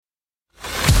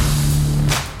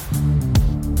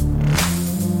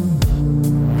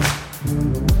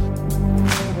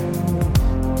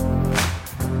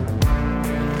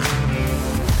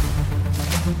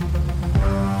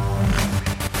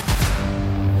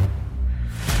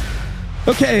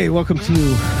Okay, welcome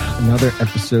to another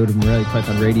episode of Morelia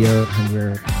Python Radio, and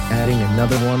we're adding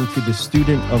another one to the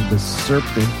Student of the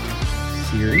Serpent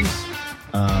series.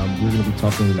 We're going to be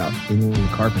talking about inland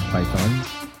carpet pythons,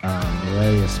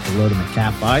 Morelia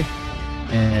spilota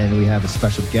and we have a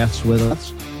special guest with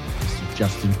us, Mr.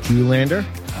 Justin Kuhlander.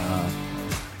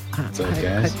 What's up,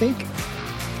 guys? I think.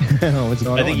 What's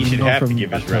going I think on? you should have to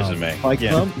give his resume. Pike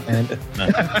Club and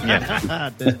yeah.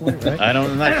 at this point, right?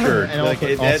 I'm not sure. And Like,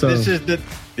 also-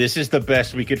 this is the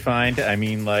best we could find. I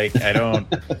mean, like, I don't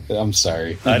I'm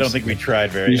sorry. think we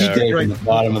tried very You should hard. take from the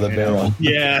bottom of the barrel.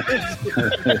 Yeah.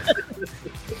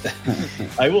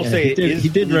 I will say he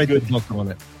did really write good. the book on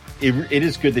it. It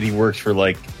is good that he works for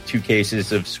like 2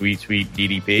 cases of sweet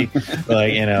DDP,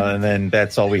 like, you know, and then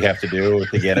that's all we have to do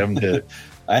to get him to.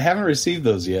 I haven't received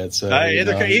those yet, so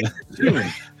Soon.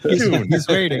 He's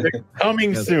waiting. They're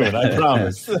coming soon. I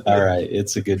promise. all right,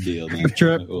 it's a good deal. Then.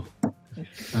 Trip.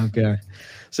 Okay.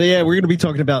 So yeah, we're going to be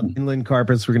talking about inland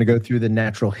carpets. We're going to go through the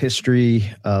natural history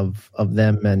of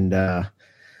them and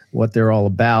what they're all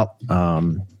about.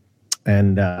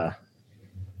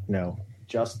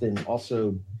 Justin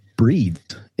also breeds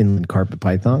inland carpet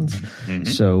pythons,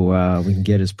 so we can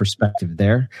get his perspective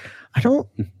there. I don't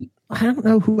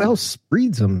know who else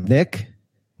breeds them. Nick,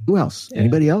 who else? Yeah.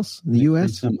 Anybody else in the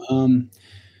U.S.?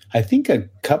 I think a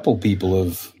couple people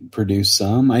have produced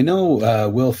some. I know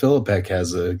Will Philippek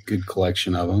has a good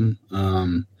collection of them.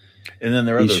 And then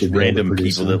there are He those should be able to random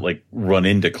produce people them. that like run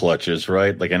into clutches,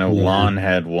 right? Like I know Yeah. Lon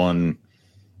had one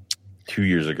 2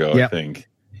 years ago, Yep. I think.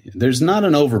 There's not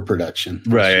an overproduction.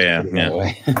 Right, yeah, Put it that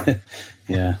way.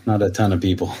 Yeah, not a ton of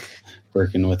people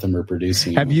working with them or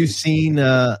producing them. Have you seen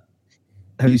a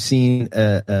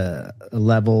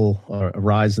level or a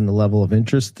rise in the level of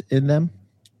interest in them?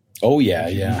 Oh,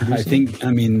 yeah.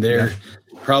 I mean, they're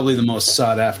probably the most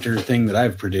sought after thing that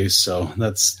I've produced. So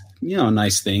that's, a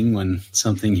nice thing when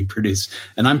something you produce.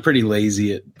 And I'm pretty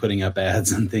lazy at putting up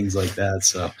ads and things like that.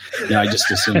 So, I just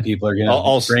assume people are going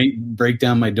to break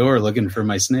down my door looking for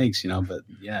my snakes, but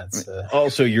yeah, it's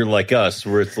Also, you're like us,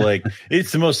 where it's like,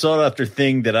 it's the most sought after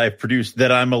thing that I've produced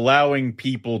that I'm allowing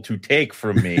people to take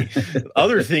from me.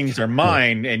 Other things are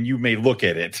mine, and you may look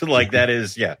at it. Like that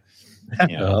is, yeah.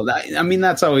 Well,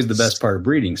 that's always the best part of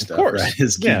breeding stuff, right?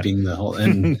 Is keeping the whole.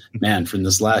 And man, from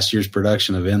this last year's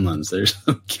production of inlands, there's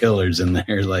some killers in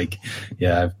there. Like,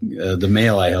 the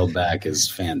male I held back is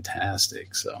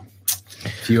fantastic. So, a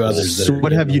few others. So,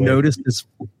 what have you noticed?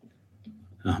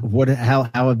 How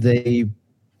have they?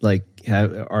 Like,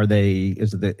 are they?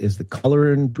 Is the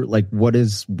color and like what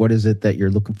is it that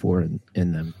you're looking for in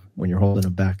them when you're holding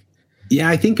them back? Yeah,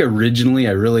 I think originally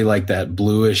I really like that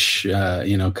bluish,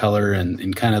 color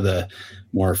and kind of the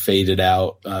more faded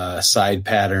out side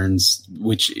patterns,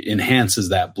 which enhances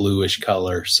that bluish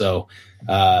color. So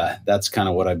that's kind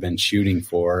of what I've been shooting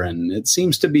for, and it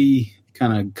seems to be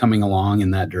kind of coming along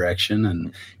in that direction,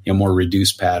 and more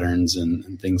reduced patterns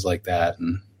and things like that,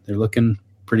 and they're looking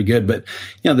pretty good. But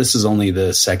this is only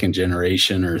the second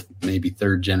generation or maybe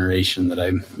third generation that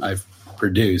I've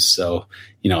produced, so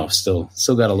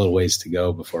still got a little ways to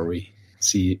go before we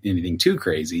see anything too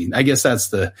crazy. I guess that's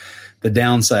the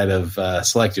downside of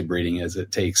selective breeding, is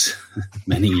it takes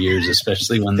many years,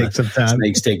 especially when the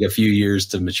snakes take a few years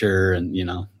to mature and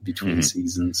between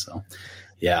seasons. So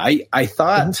yeah, I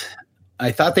thought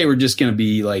they were just going to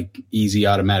be like easy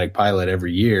automatic pilot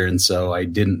every year, and so I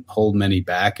didn't hold many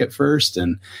back at first,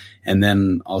 and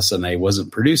then all of a sudden I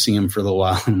wasn't producing them for a little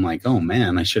while. I'm like, oh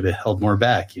man, I should have held more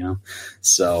back,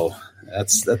 So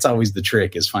that's always the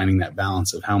trick, is finding that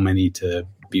balance of how many to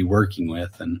be working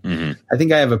with. And I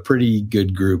think I have a pretty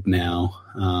good group now.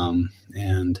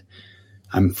 And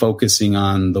I'm focusing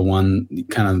on the one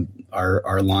kind of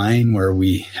our line where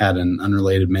we had an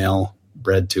unrelated male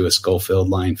bred to a Schofield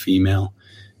line female,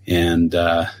 and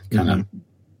kind of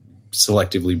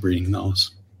selectively breeding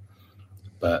those.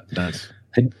 But Nice.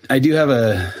 I do have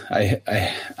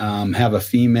have a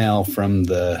female from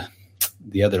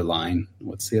the other line.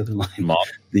 What's the other line? Mog.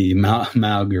 The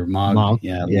Mog or Mog. Mog.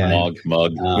 Yeah.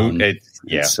 Mug.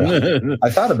 So I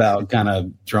thought about kind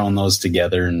of throwing those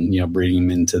together and, breeding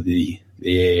them into the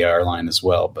AAR line as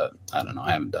well, but I don't know.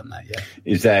 I haven't done that yet.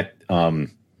 Is that,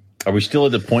 are we still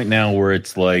at the point now where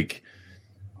it's like,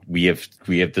 we have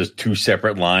those 2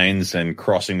 separate lines and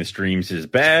crossing the streams is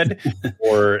bad,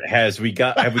 or have we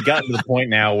gotten to the point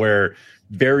now where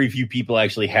very few people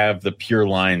actually have the pure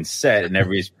line set and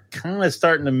everybody's kind of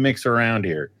starting to mix around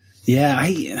here? Yeah,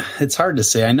 it's hard to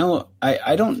say. I know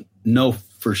I don't know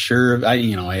for sure. I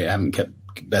haven't kept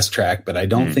best track, but I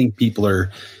don't think people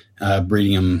are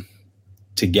breeding them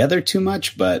together too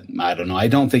much, but I don't know. I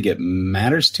don't think it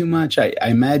matters too much. I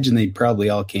imagine they probably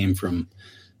all came from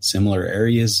similar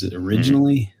areas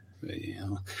originally. You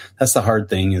know, that's the hard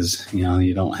thing is, you know,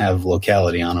 you don't have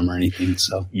locality on them or anything.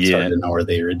 So it's hard to know where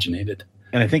they originated.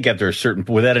 And I think after a certain,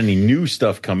 without any new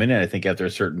stuff coming in, I think after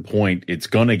a certain point, it's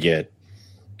going to get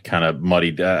kind of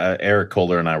muddied. Eric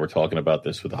Kohler and I were talking about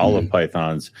this with hollow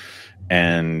pythons.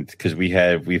 And because we've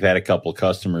had a couple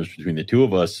customers between the two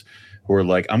of us who are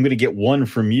like, I'm going to get one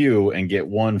from you and get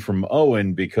one from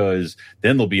Owen because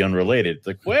then they'll be unrelated. It's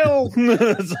like, well,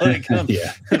 it's like,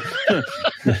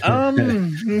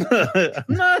 I'm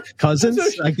not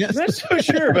cousins, I guess. Not so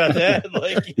sure about that.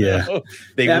 Like, you know,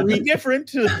 they will be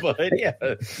different, but yeah.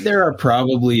 There are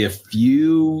probably a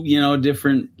few, you know,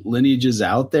 different lineages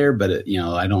out there, but, you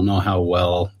know, I don't know how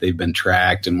well they've been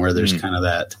tracked and where there's kind of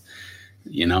that,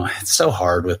 you know, it's so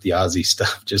hard with the Aussie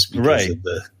stuff just because of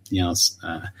the, you know,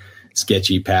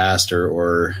 sketchy past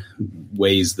or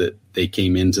ways that they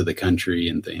came into the country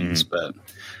and things. But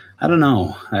I don't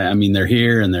know. I mean, they're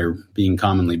here and they're being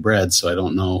commonly bred, so I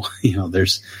don't know, you know,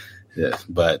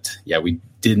 but yeah, we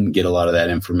didn't get a lot of that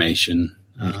information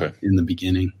in the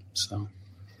beginning. So,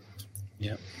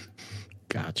 yeah.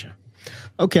 Gotcha.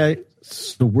 Okay.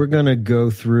 So we're going to go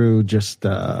through just,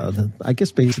 I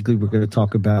guess basically we're going to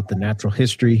talk about the natural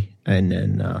history and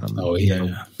then, you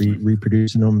know,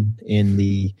 reproducing them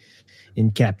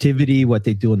in captivity, what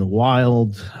they do in the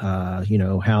wild, you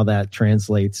know, how that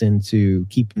translates into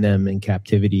keeping them in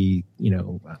captivity, you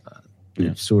know,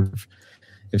 sort of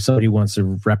if somebody wants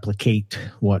to replicate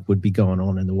what would be going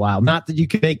on in the wild. Not that you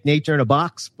can make nature in a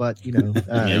box, but, you know, you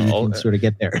can sort of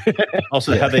get there.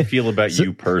 Also, how they feel about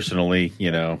you personally, you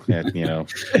know,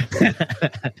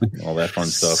 all that fun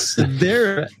stuff. So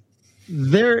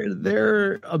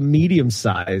they're a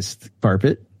medium-sized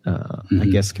carpet, I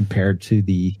guess, compared to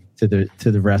the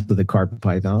rest of the carpet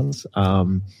pythons.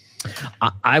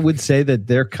 I would say that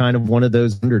they're kind of one of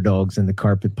those underdogs in the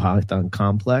carpet python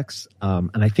complex.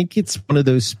 And I think it's one of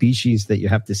those species that you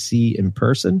have to see in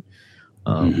person.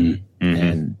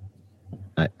 And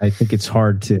I think it's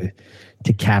hard to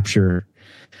capture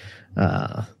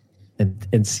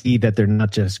and see that they're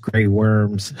not just gray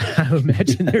worms. I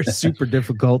imagine they're super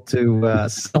difficult to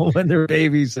sell when they're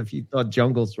babies if you thought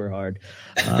jungles were hard.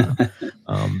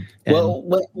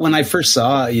 Well, when I first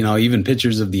saw, you know, even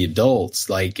pictures of the adults,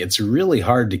 like it's really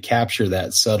hard to capture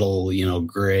that subtle, you know,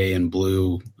 gray and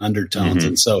blue undertones.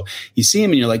 And so you see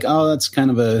them and you're like, oh, that's kind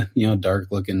of a, you know, dark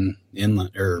looking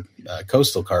inland or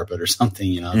coastal carpet or something,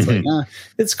 you know, it's like,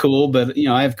 it's cool, but you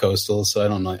know, I have coastal, so I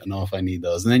don't know if I need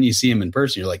those. And then you see them in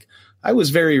person, you're like, I was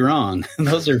very wrong.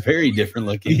 Those are very different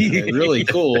looking. They're really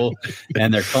cool,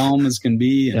 and they're calm as can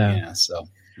be. And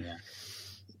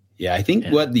I think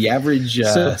what the average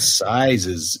size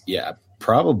is,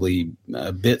 probably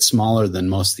a bit smaller than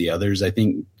most of the others. I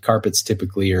think carpets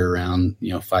typically are around,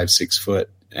 you know, 5-6 foot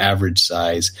average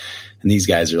size, and these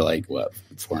guys are like what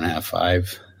 4.5,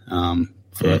 5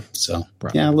 foot. So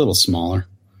a little smaller.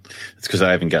 It's because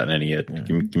I haven't gotten any yet.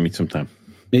 Give me some time.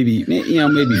 Maybe 5 to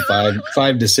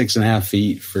 6.5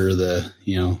 feet for the,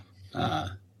 you know,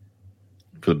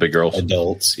 for the big girls,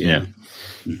 adults.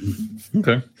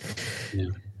 Okay. Yeah.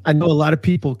 I know a lot of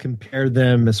people compare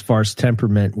them as far as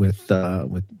temperament with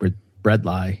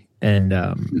bredli,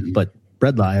 and but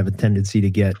bredli have a tendency to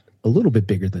get a little bit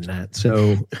bigger than that.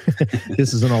 So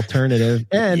this is an alternative.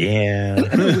 And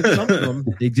with some of them,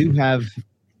 they do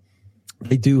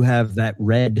have that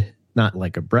red. Not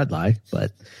like a bredli,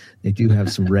 but they do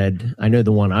have some red. I know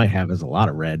the one I have has a lot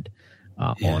of red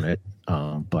on it.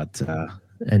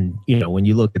 And you know, when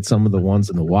you look at some of the ones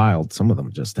in the wild, some of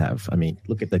them just have, I mean,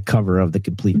 look at the cover of the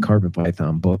complete carpet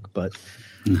python book, but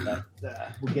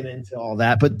we'll get into all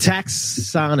that. But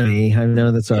taxonomy, I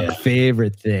know that's our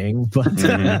favorite thing, but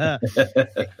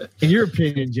in your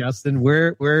opinion, Justin,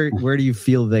 where do you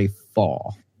feel they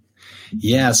fall?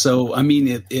 Yeah, so I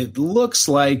mean, it looks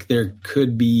like there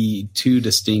could be two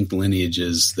distinct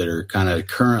lineages that are kind of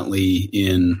currently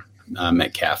in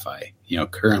Metcalfi, you know,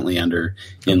 currently under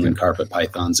inland carpet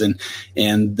pythons,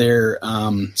 and they're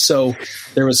so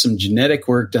there was some genetic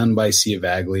work done by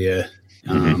Ciavaglia,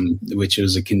 which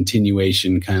was a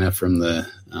continuation kind of from the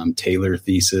Taylor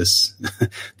thesis,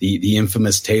 the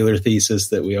infamous Taylor thesis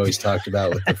that we always talked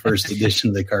about with the first edition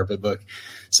of the carpet book.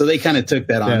 So they kind of took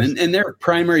that on, and their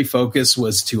primary focus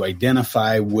was to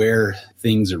identify where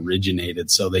things originated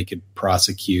so they could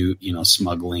prosecute, you know,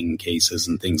 smuggling cases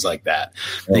and things like that.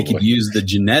 They could use the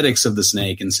genetics of the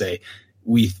snake and say,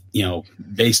 you know,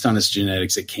 based on its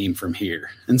genetics, it came from here.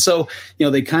 And so, you know,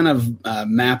 they kind of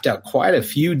mapped out quite a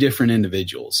few different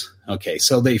individuals. Okay,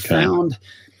 so they found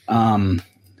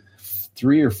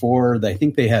 3 or 4. I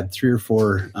think they had 3 or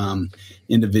 4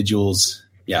 individuals.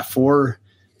 Yeah, 4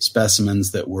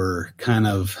 specimens that were kind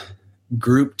of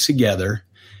grouped together,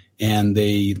 and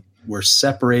they were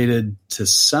separated to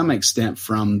some extent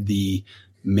from the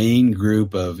main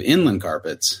group of inland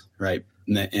carpets, right?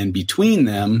 And between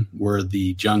them were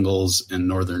the jungles and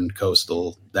northern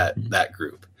coastal, that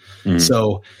group. Mm-hmm.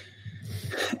 So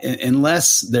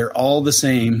unless they're all the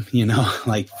same,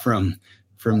 like from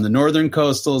the northern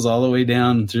coastals all the way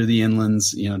down through the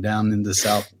inlands, down into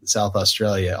South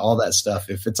Australia, all that stuff,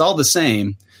 if it's all the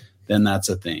same, then that's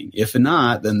a thing. If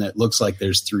not, then it looks like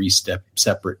there's 3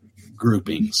 separate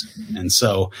groupings. And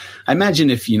so I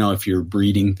imagine if you're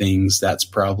breeding things, that's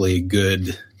probably a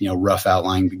good, rough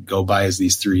outline to go by, as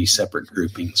these 3 separate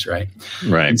groupings. Right.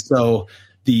 Right. And so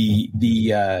the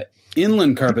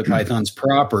inland carpet pythons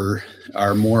proper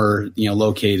are more,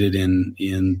 located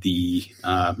in the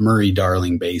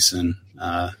Murray-Darling Basin.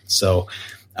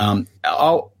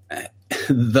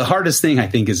 The hardest thing, I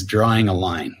think, is drawing a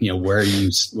line, where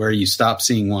you stop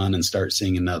seeing one and start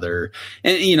seeing another.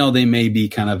 And, they may be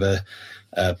kind of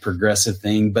a progressive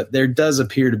thing, but there does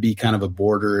appear to be kind of a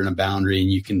border and a boundary.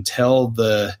 And you can tell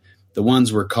the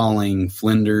ones we're calling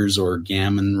Flinders or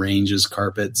Gammon Ranges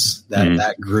carpets,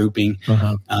 that grouping,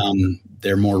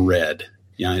 they're more red.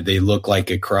 They look like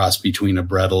a cross between a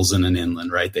Brettles and an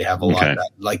inland, right? They have a lot of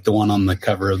that, like the one on the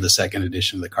cover of the second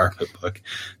edition of the carpet book.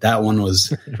 That one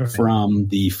was from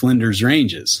the Flinders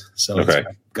Ranges. So it's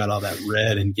got all that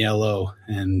red and yellow.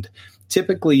 And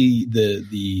typically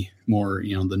the more,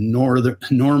 the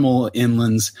normal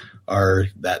inlands are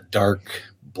that dark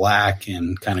black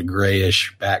and kind of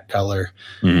grayish back color.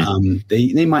 Mm-hmm.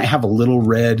 They might have a little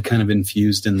red kind of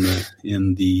infused in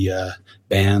the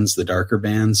bands, the darker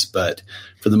bands, but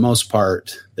for the most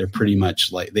part, they're pretty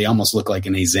much like, they almost look like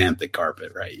an axanthic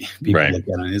carpet, right? People look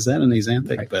at it, is that an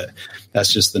axanthic? Right. But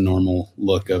that's just the normal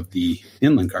look of the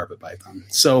inland carpet python.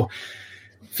 So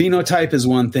phenotype is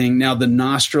one thing. Now the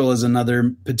nostril is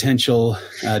another potential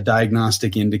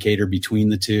diagnostic indicator between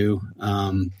the two.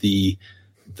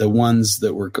 The ones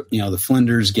that were, the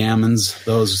Flinders, Gammons,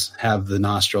 those have the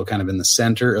nostril kind of in the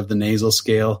center of the nasal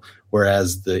scale,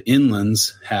 whereas the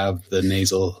inlands have the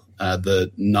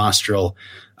nostril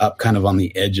up kind of on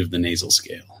the edge of the nasal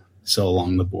scale, so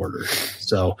along the border.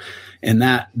 So, and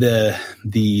that the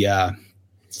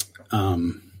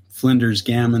Flinders,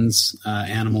 Gammons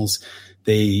animals,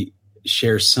 they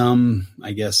share some,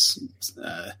 I guess,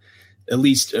 at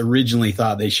least originally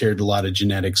thought they shared a lot of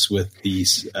genetics with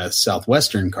these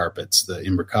southwestern carpets, the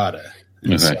imbricata.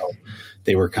 And so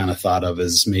they were kind of thought of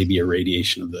as maybe a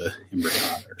radiation of the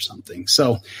imbricata or something.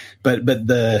 So, but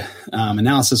the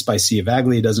analysis by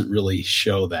Ciavaglia doesn't really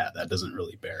show that. That doesn't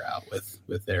really bear out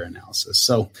with their analysis.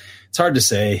 So it's hard to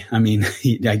say. I mean,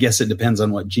 I guess it depends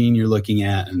on what gene you're looking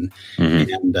at and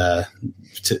to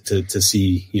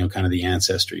see, kind of the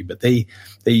ancestry. But they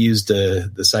used the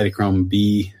cytochrome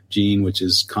B gene, which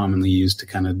is commonly used to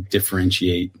kind of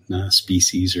differentiate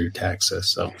species or taxa.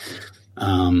 So,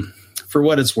 for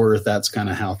what it's worth, that's kind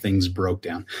of how things broke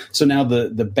down. So now the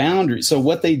boundary. So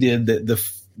what they did,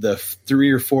 the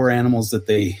 3 or 4 animals that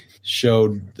they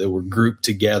showed that were grouped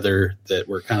together, that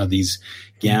were kind of these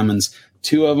gammons.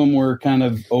 2 of them were kind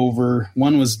of over.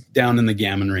 One was down in the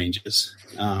Gammon Ranges.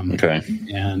 And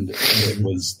it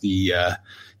was the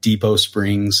Depot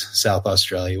Springs, South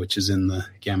Australia, which is in the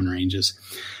Gammon Ranges.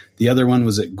 The other one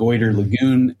was at Goiter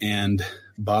Lagoon and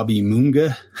Bobby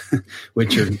Moonga,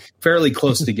 which are fairly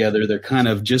close together. They're kind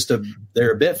of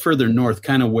they're a bit further north,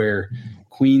 kind of where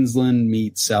Queensland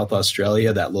meets South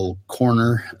Australia, that little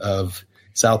corner of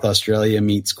South Australia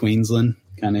meets Queensland,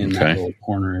 kind of in that little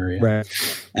corner area. Right.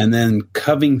 And then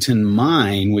Covington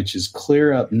Mine, which is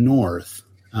clear up north,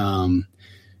 a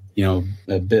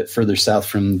bit further south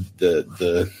from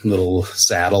the little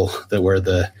saddle where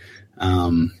the,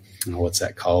 what's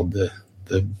that called? The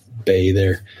bay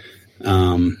there.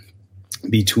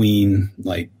 Between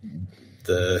like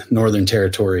the Northern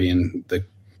Territory and the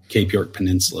Cape York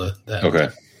Peninsula, that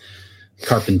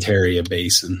Carpentaria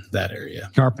Basin, that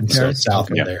area. Carpentaria, so south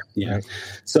of there. Yeah. Right.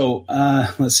 So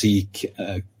let's see.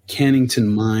 Cannington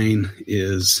Mine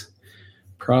is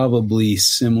probably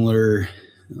similar.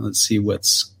 Let's see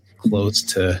what's close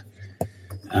to.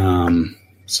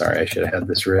 Sorry, I should have had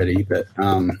this ready, but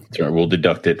sorry, we'll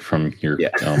deduct it from your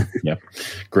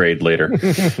grade later.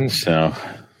 So,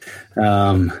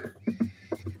 let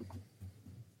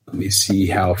me see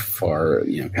how far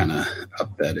kind of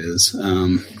up that is.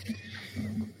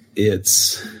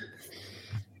 It's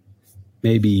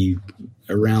maybe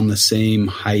around the same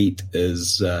height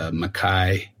as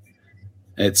Mackay.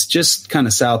 It's just kind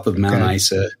of south of Mount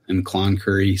Isa and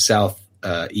Cloncurry,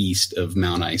 east of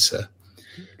Mount Isa.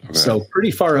 Okay. So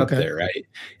pretty far up there, right?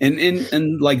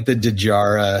 And like the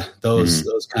Dejara,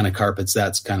 those kind of carpets,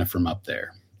 that's kind of from up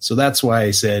there. So that's why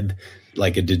I said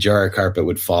like a Dejara carpet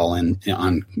would fall on,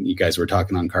 you guys were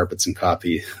talking on carpets and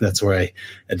coffee. That's where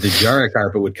a Dejara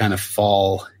carpet would kind of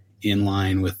fall in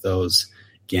line with those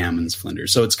Gammons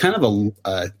flinders. So it's kind of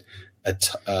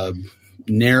a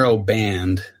narrow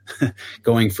band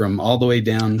going from all the way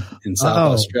down in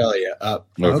South Australia up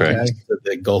to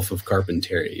the Gulf of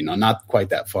Carpentaria, not quite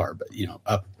that far, but,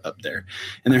 up there.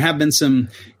 And there have been some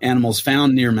animals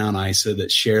found near Mount Isa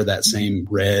that share that same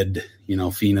red,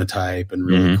 phenotype and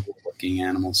really cool looking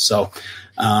animals. So,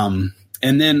 and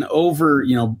then over,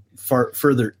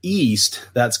 further east,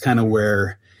 that's kind of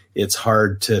where it's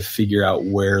hard to figure out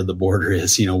where the border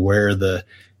is, where the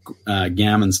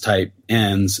Gammons type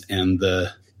ends and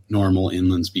the normal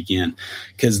inlands begin,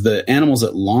 because the animals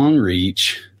at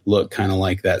Longreach look kind of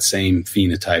like that same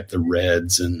phenotype, the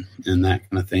reds and that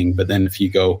kind of thing. But then if you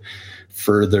go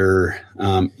further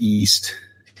east,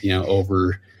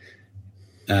 over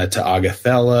to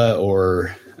Agathella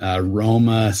or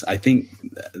Roma, I think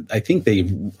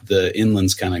the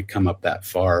inlands kind of come up that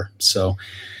far. So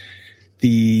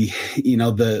the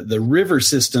river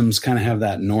systems kind of have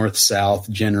that north-south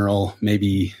general,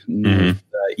 maybe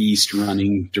north-east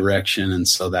running direction. And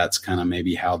so that's kind of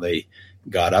maybe how they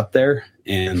got up there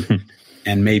and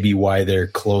maybe why they're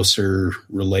closer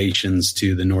relations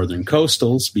to the northern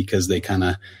coastals, because they kind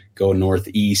of go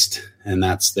northeast and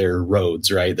that's their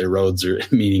roads, right? Their roads are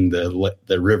meaning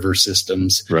the river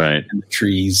systems, right? And the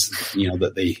trees,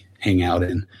 that they hang out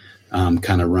in.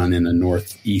 Kind of run in a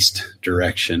northeast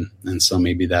direction. And so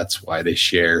maybe that's why they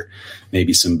share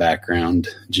maybe some background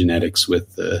genetics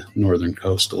with the northern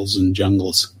coastals and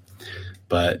jungles.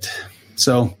 But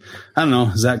so I don't know.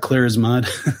 Is that clear as mud?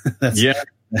 Yeah.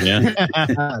 No.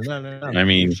 I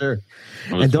mean, sure.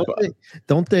 And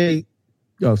don't they?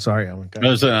 Oh, sorry. I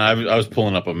was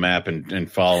pulling up a map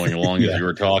and following along as you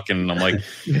were talking. And I'm like,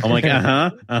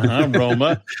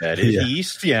 Roma. That is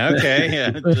east. Yeah. Okay.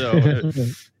 Yeah. So,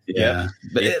 yeah.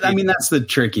 But that's the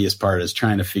trickiest part, is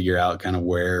trying to figure out kind of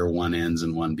where one ends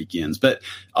and one begins. But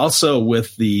also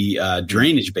with the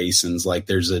drainage basins, like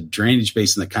there's a drainage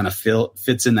basin that kind of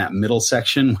fits in that middle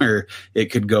section where it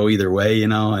could go either way,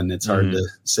 and it's hard to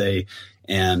say.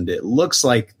 And it looks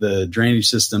like the drainage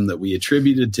system that we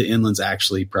attributed to inlands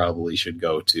actually probably should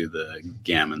go to the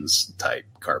Gammons type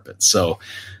carpet. So,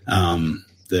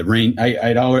 the range,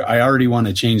 I already want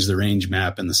to change the range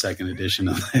map in the second edition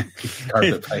of the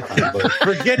Carpet Python book.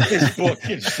 Forget this book.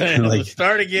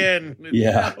 Start again.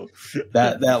 Yeah.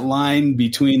 That line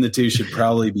between the two should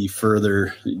probably be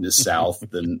further south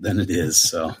than it is.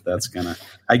 So that's gonna,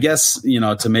 I guess,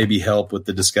 to maybe help with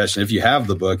the discussion. If you have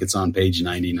the book, it's on page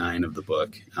 99 of the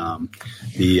book.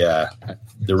 The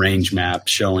range map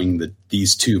showing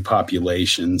these two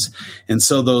populations. And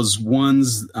so those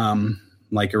ones,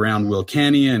 like around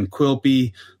Wilcannia and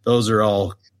Quilpie, those are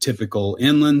all typical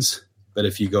inlands. But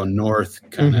if you go north,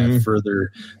 kind of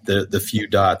further, the few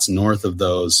dots north of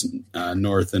those,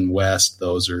 north and west,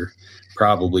 those are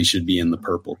probably should be in the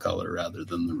purple color rather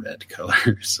than the red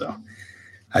color. So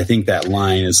I think that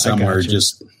line is somewhere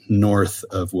just north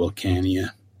of Wilcannia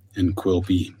and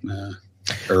Quilpie,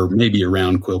 or maybe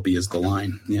around Quilpie is the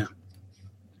line. Yeah.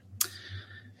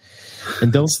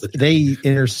 And don't they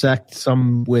intersect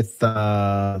some with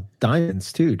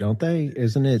diamonds too, don't they?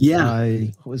 Isn't it? Yeah.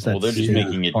 What was that? Well, they're just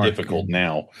making it difficult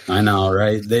now. I know,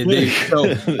 right? So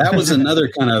that was another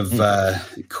kind of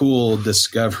cool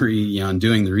discovery on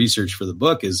doing the research for the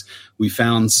book, is we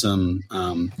found some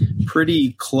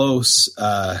pretty close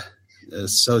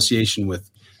association with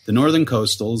the northern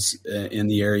coastals in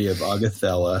the area of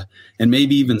Agathella, and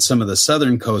maybe even some of the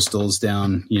southern coastals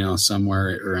down,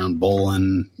 somewhere around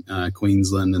Boland,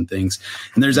 Queensland and things.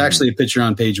 And there's actually a picture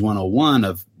on page 101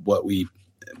 of what we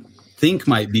think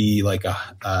might be like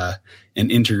an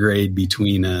intergrade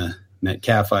between a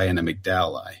Metcalfi and a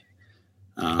McDowelli.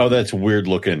 That's weird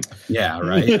looking. Yeah,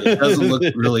 right. It doesn't look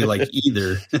really like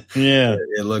either. Yeah.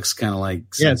 It looks kind of like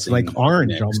it's like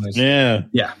orange mixed. Almost.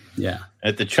 Yeah.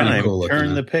 At the chime, cool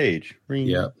turn the page. Ring.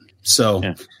 Yeah. So,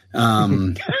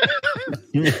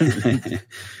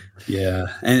 yeah.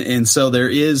 And so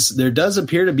there does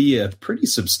appear to be a pretty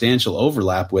substantial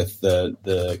overlap with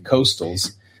the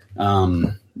coastals.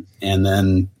 And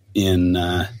then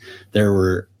there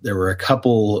were a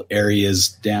couple areas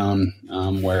down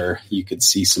where you could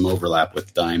see some overlap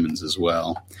with diamonds as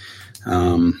well.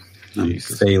 I'm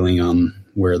failing on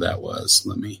where that was.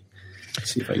 Let me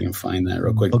see if I can find that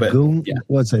real quick.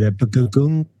 Was it a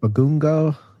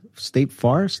Bagunga State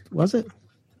Forest? Was it?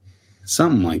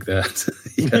 Something like that.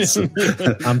 Yes.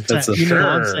 I'm That's a-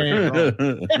 I'm saying it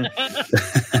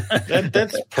wrong.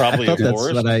 That's probably I a thought that's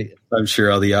forest. what I'm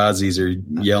sure all the Aussies are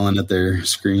yelling at their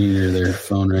screen or their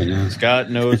phone right now. Scott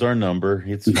knows our number.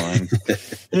 It's fine.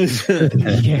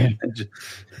 yeah.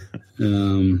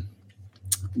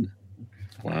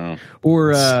 Wow.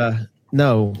 Or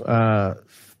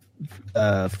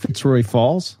Fitzroy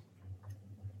Falls.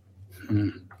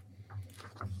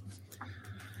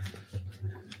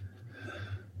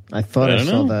 I thought I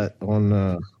saw that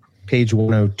on page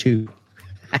 102.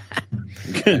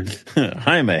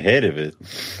 I'm ahead of it.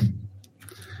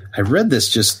 I read this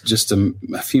just a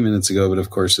few minutes ago, but of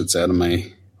course it's out of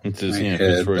my It says, my yeah,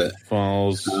 head. Fitzroy But,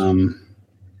 Falls.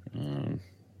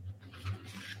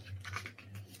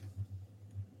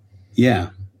 yeah,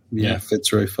 Yeah.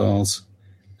 Fitzroy Falls,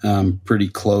 pretty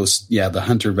close. Yeah, the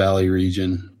Hunter Valley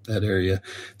region, that area.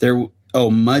 There. Oh,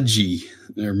 Mudgee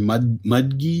or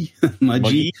Mudgee.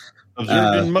 Muggy.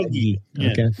 Observed in Muggy.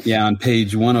 Yeah. Okay. Yeah, on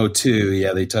page 102,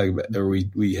 yeah, they talk about, or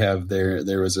we have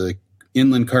there was a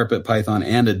inland carpet python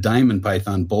and a diamond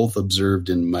python, both observed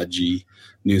in Mudgee,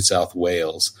 New South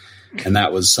Wales. And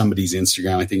that was somebody's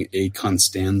Instagram. I think A.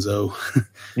 Constanzo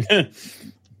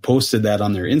posted that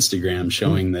on their Instagram,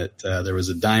 showing that there was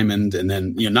a diamond, and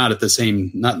then, not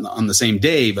on the same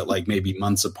day, but like maybe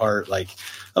months apart. Like,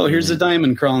 oh, here's a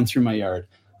diamond crawling through my yard.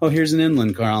 Oh, here's an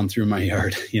inland crawling through my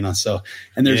yard. So,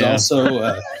 and there's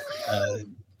also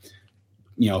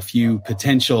a few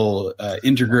potential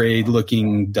intergrade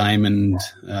looking diamond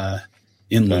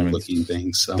inland looking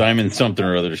things. So Diamond something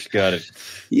or other. Got it.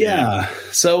 yeah.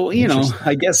 So,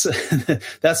 I guess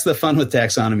that's the fun with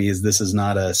taxonomy, is this is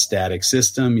not a static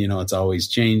system. It's always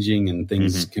changing, and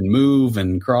things can move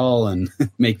and crawl and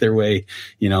make their way,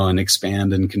 and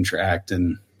expand and contract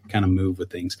and kind of move with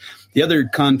things. The other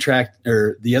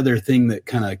thing that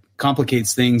kind of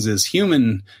complicates things is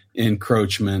human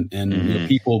encroachment and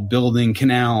people building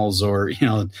canals or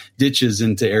ditches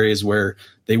into areas where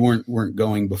they weren't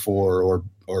going before,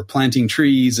 or planting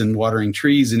trees and watering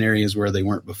trees in areas where they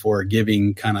weren't before,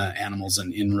 giving kind of animals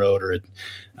an inroad or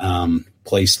a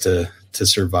place to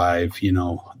survive,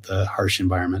 the harsh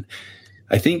environment.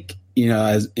 I think,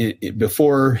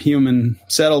 before human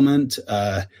settlement,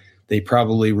 they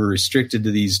probably were restricted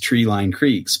to these tree-lined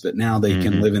creeks, but now they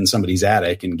can live in somebody's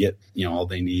attic and get, all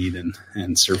they need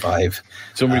and survive.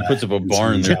 Somebody puts up a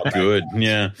barn, they're good.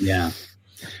 Yeah. Yeah.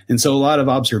 And so a lot of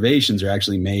observations are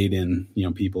actually made in,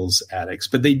 people's attics,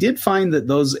 but they did find that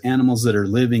those animals that are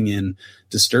living in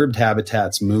disturbed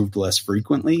habitats moved less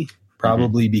frequently,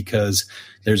 probably because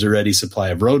there's a ready supply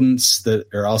of rodents that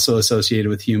are also associated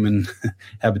with human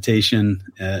habitation.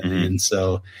 And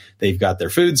so they've got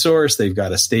their food source, they've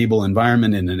got a stable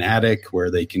environment in an attic where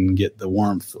they can get the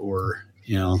warmth or,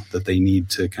 that they need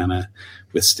to kind of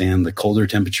withstand the colder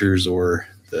temperatures, or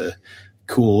the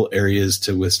cool areas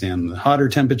to withstand the hotter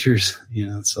temperatures,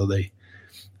 so they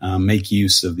make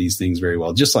use of these things very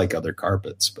well, just like other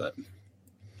carpets. But,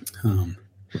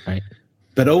 right.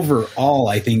 But overall,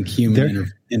 I think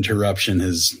human interruption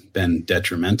has been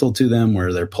detrimental to them,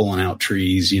 where they're pulling out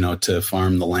trees, to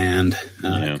farm the land,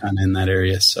 kind of in that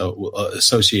area. So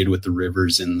associated with the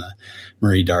rivers in the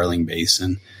Murray-Darling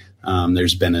Basin,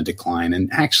 there's been a decline. And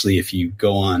actually, if you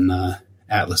go on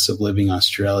Atlas of Living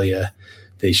Australia,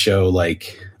 they show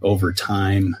like over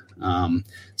time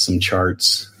some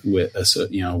charts with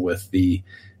the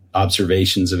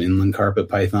observations of inland carpet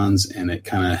pythons, and it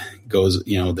kind of goes,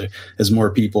 as more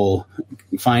people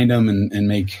find them and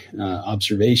make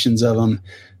observations of them,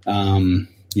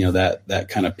 that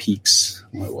kind of peaks.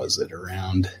 What was it,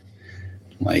 around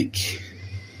like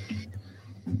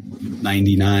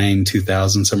 99,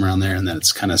 2000, somewhere around there, and then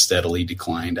it's kind of steadily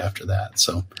declined after that.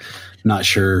 So not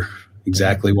sure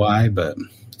exactly why, but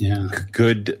yeah.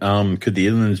 Could the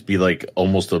inlands be like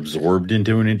almost absorbed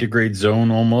into an integrate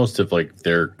zone almost, if like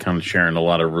they're kind of sharing a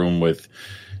lot of room with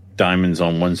diamonds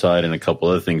on one side and a couple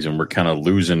other things, and we're kind of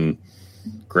losing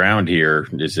ground here?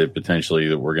 Is it potentially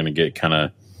that we're going to get kind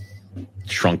of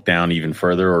shrunk down even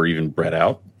further, or even bred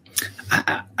out?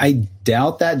 I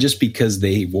doubt that, just because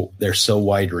they're so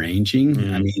wide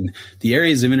ranging. I mean, the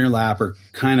areas of interlap are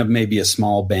kind of maybe a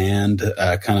small band,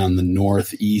 kind of on the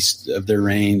northeast of their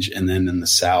range, and then in the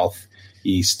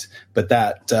southeast. But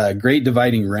that Great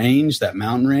Dividing Range, that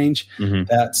mountain range,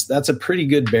 that's a pretty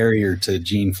good barrier to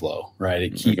gene flow, right?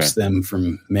 It keeps them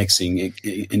from mixing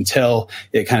until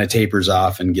it kind of tapers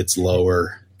off and gets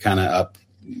lower, kind of up,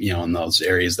 in those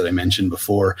areas that I mentioned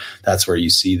before. That's where you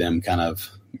see them kind of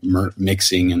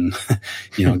mixing and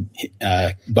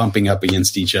bumping up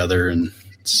against each other, and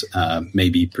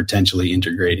maybe potentially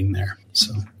integrating there.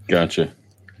 So gotcha.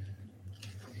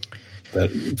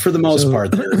 But for the most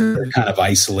part, they're kind of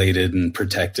isolated and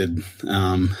protected,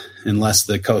 unless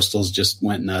the coastals just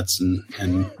went nuts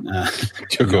and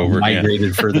took over,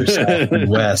 migrated further south and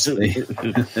west.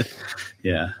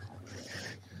 Yeah.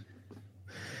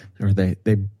 Or they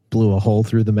blew a hole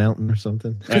through the mountain or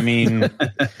something. I mean,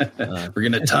 we're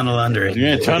going to tunnel under it. You're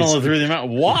going to tunnel it through the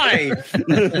mountain. Why?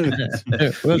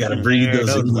 You got to breathe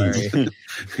those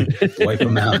Inlands. Wipe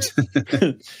them out.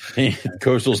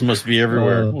 Coastals must be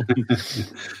everywhere.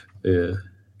 Yeah.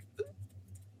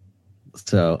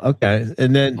 So, okay.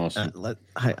 And then Awesome.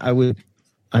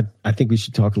 I think we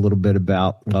should talk a little bit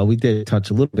about, well, we did touch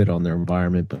a little bit on their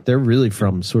environment, but they're really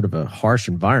from sort of a harsh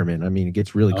environment. I mean, it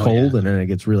gets really cold and then it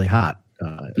gets really hot.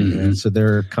 And so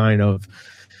they're kind of,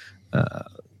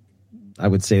 I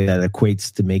would say that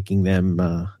equates to making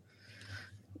them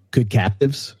good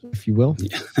captives, if you will.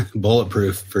 Yeah.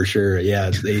 Bulletproof for sure.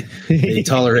 Yeah. They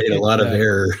tolerate a lot of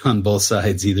air on both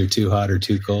sides, either too hot or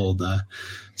too cold.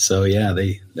 So yeah,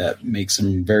 that makes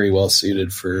them very well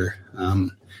suited for,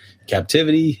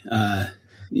 captivity.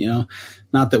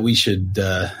 Not that we should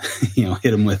hit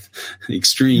them with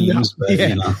extremes, but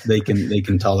they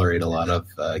can tolerate a lot of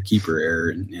keeper air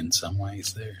in some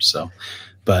ways there. So,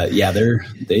 but yeah,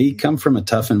 they come from a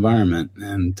tough environment,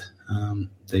 and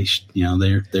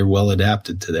they're well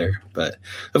adapted to there. But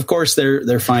of course,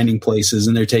 they're finding places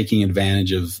and they're taking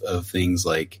advantage of things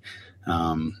like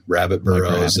rabbit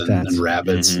burrows and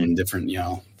rabbits and different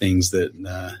things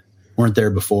that weren't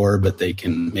there before, but they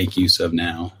can make use of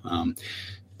now.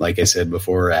 Like I said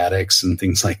before, attics and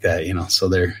things like that, so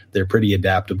they're pretty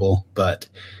adaptable, but,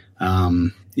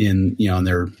 in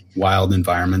their wild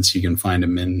environments, you can find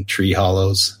them in tree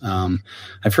hollows.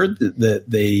 I've heard that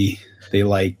they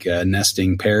like,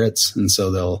 nesting parrots. And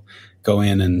so they'll go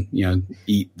in and,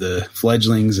 eat the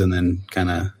fledglings and then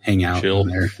kind of hang out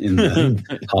in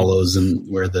the hollows and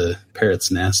where the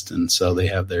parrots nest. And so they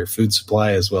have their food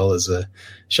supply as well as a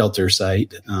shelter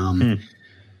site.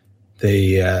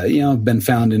 They, have been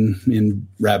found in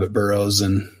rabbit burrows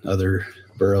and other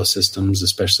burrow systems,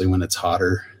 especially when it's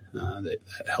hotter. That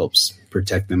helps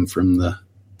protect them from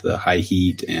the high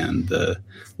heat and the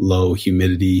low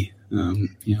humidity,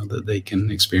 that they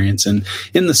can experience. And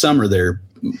in the summer, they're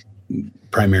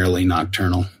primarily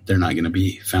nocturnal. They're not going to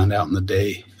be found out in the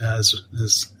day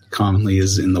as commonly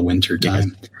as in the winter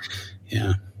time.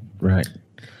 Yeah. Right.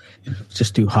 It's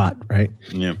just too hot, right?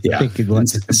 Yeah. I think the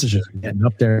temperatures are getting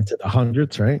up there into the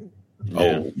hundreds, right?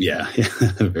 Oh yeah.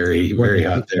 Very, very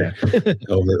hot there.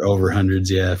 over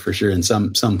hundreds. Yeah, for sure. In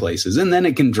some places. And then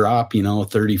it can drop,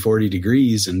 30, 40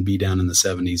 degrees and be down in the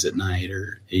 70s at night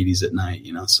or 80s at night,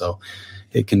 so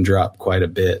it can drop quite a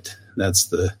bit. That's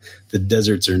the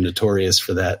deserts are notorious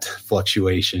for that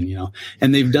fluctuation,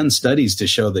 and they've done studies to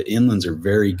show that inlands are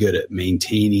very good at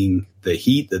maintaining the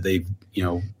heat that they've,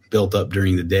 built up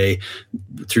during the day.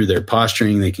 Through their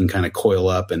posturing, they can kind of coil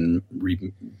up and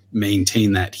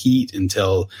maintain that heat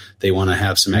until they want to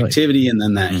have some activity. And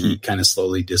then that heat kind of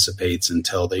slowly dissipates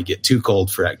until they get too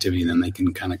cold for activity. And then they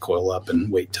can kind of coil up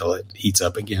and wait till it heats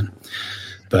up again.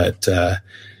 But,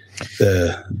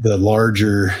 the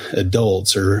larger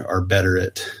adults are better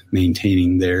at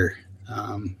maintaining their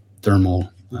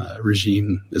thermal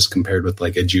regime as compared with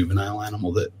like a juvenile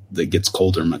animal that gets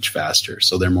colder much faster.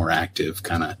 So they're more active,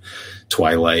 kind of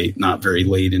twilight, not very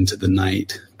late into the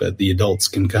night. But the adults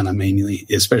can kind of mainly,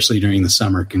 especially during the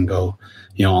summer, can go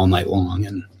all night long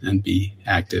and be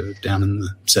active down in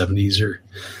the 70s or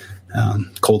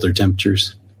colder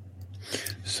temperatures.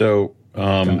 So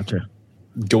Gotcha.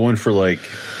 Going for like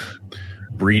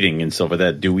breeding and stuff like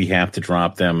that, do we have to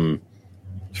drop them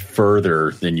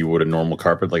further than you would a normal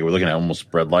carpet? Like we're looking at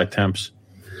almost bread light temps.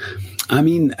 I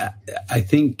mean, I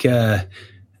think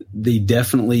they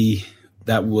definitely,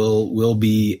 that will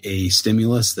be a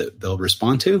stimulus that they'll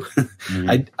respond to.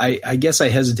 I guess I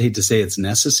hesitate to say it's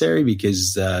necessary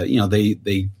because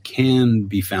they can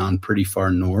be found pretty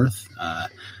far north,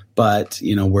 but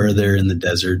where they're in the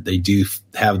desert, they do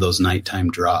have those nighttime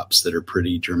drops that are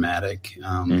pretty dramatic.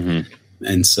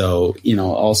 And so,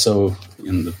 also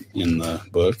in the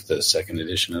book, the second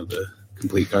edition of the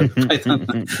Complete Carpet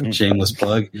Python, shameless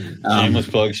plug.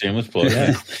 Shameless plug.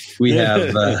 Yeah, we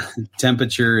have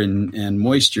temperature and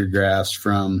moisture graphs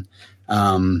from,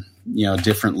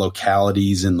 different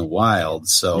localities in the wild.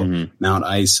 So Mount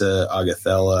Isa,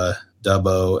 Agathella,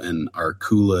 Dubbo, and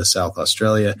Arcula, South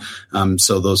Australia.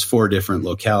 So those 4 different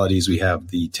localities, we have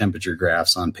the temperature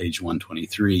graphs on page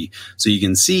 123. So you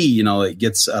can see, it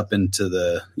gets up into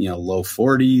the, low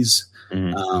 40s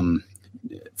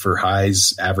for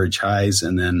highs, average highs,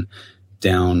 and then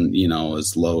down,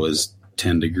 as low as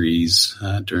 10 degrees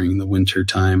during the winter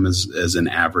time as an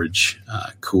average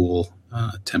cool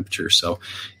temperature. So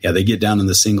yeah, they get down in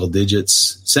the single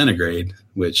digits centigrade,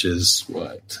 which is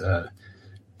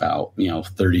about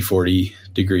 30, 40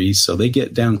 degrees. So they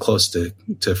get down close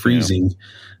to freezing.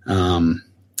 Yeah.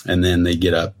 And then they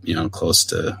get up, close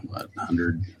to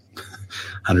 100,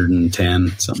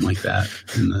 110, something like that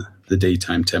in the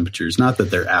daytime temperatures. Not that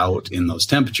they're out in those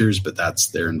temperatures, but that's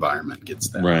their environment gets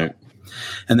them. Right.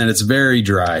 And then it's very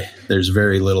dry. There's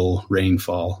very little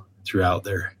rainfall throughout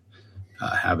their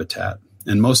habitat.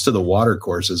 And most of the water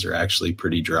courses are actually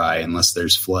pretty dry unless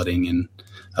there's flooding in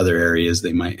other areas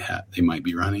they might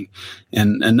be running.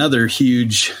 And another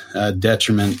huge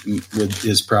detriment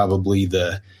is probably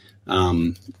the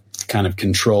kind of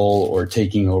control or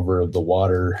taking over of the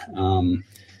water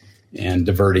and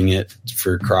diverting it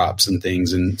for crops and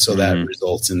things. And so that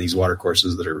results in these water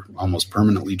courses that are almost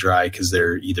permanently dry because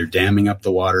they're either damming up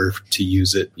the water to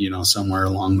use it, somewhere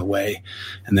along the way.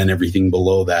 And then everything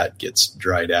below that gets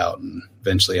dried out and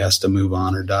eventually has to move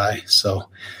on or die. So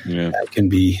that can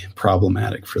be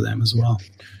problematic for them as well.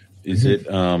 Is it,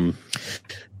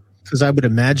 because I would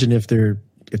imagine if they're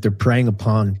preying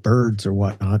upon birds or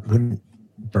whatnot, wouldn't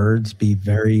birds be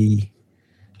very,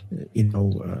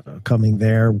 coming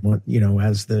there,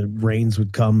 as the rains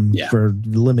would come for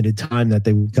limited time that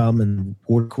they would come and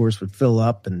water course would fill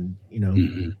up and,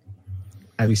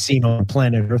 have we seen on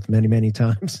planet Earth many, many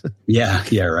times?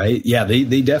 Yeah, right. Yeah,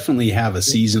 they definitely have a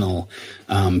seasonal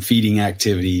feeding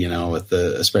activity,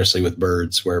 especially with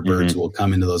birds, where birds will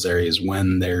come into those areas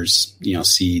when there's,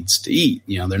 seeds to eat.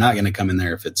 They're not going to come in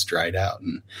there if it's dried out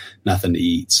and nothing to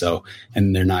eat. So,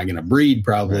 and they're not going to breed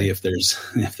probably if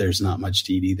there's not much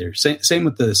to eat either. Same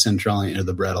with the centralian or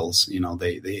the Bredls.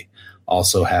 They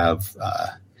also have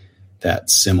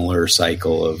that similar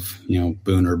cycle of,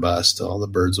 boom or bust. All the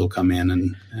birds will come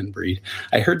in and breed.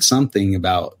 I heard something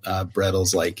about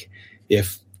Bredls, like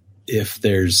if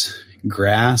there's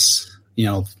grass,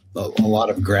 a lot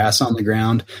of grass on the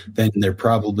ground, then they're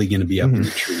probably going to be up in the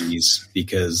trees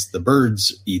because the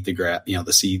birds eat the grass,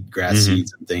 the grass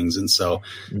seeds and things. And so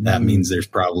that means there's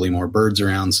probably more birds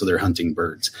around. So they're hunting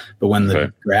birds. But when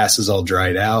the grass is all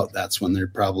dried out, that's when they're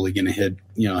probably going to head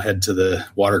to the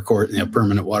water course,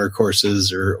 permanent water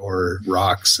courses or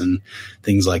rocks and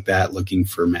things like that, looking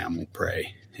for mammal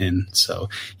prey. And so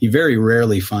you very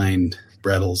rarely find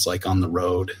Bredls like on the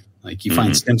road. Like you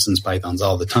find Stimson's pythons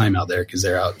all the time out there because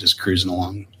they're out just cruising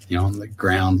along, on the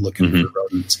ground looking for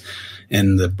rodents.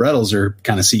 And the Bredls are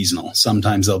kind of seasonal.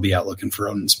 Sometimes they'll be out looking for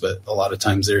rodents, but a lot of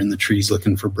times they're in the trees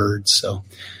looking for birds. So,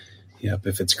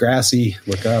 if it's grassy,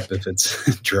 look up. If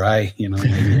it's dry,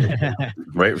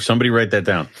 right. Somebody write that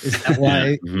down. Is that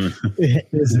why?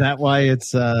 Is that why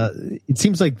it's? It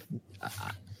seems like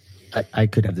I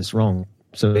could have this wrong.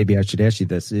 So maybe I should ask you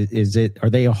this: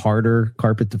 Are they a harder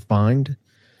carpet to find?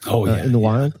 Oh yeah, in the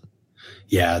wild.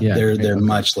 Yeah, they're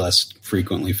much less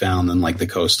frequently found than like the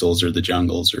coastals or the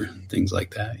jungles or things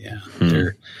like that. Yeah,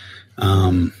 they're.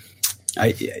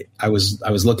 I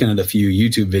was looking at a few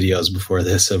YouTube videos before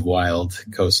this of wild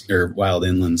coast or wild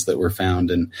inlands that were found,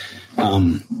 and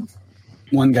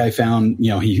one guy found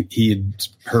he had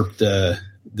herped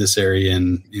this area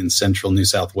in central New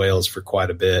South Wales for quite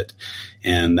a bit,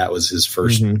 and that was his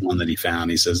first one that he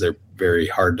found. He says they're very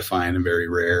hard to find and very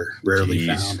rarely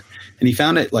found, and he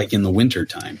found it like in the winter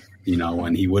time,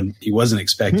 when he wasn't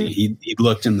expecting. He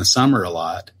looked in the summer a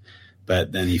lot,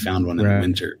 but then he found one in the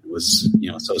winter. It was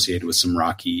associated with some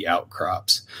rocky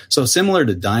outcrops. So similar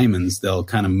to diamonds, they'll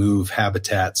kind of move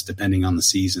habitats depending on the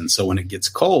season. So when it gets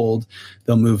cold,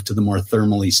 they'll move to the more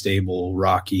thermally stable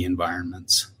rocky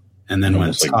environments. And then when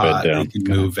it's hot, they can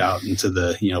move out into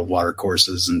the, water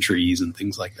courses and trees and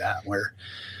things like that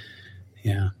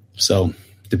So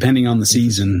depending on the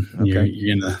season, you're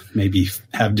going to maybe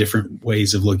have different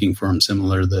ways of looking for them,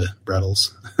 similar to the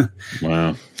Bredls.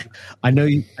 Wow. I know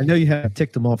you have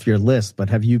ticked them off your list, but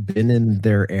have you been in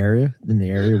the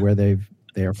area where they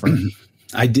are from?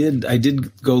 I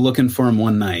did go looking for them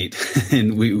one night,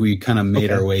 and we kind of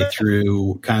made our way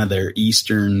through kind of their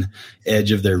eastern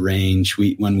edge of their range.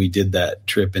 When we did that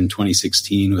trip in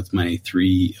 2016 with my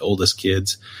 3 oldest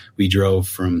kids, we drove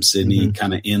from Sydney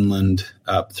kind of inland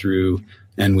up through,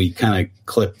 and we kind of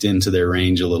clipped into their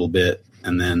range a little bit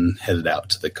and then headed out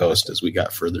to the coast as we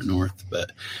got further north.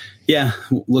 But yeah,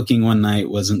 looking one night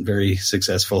wasn't very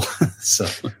successful. So,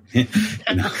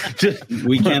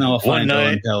 we can't all find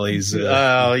Owen Pelly's.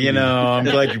 I'm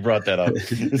glad you brought that up.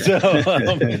 So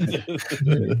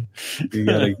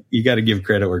you got to give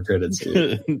credit where credit's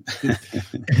due.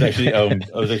 It's actually, I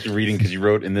was actually reading because you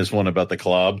wrote in this one about the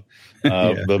club,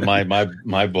 but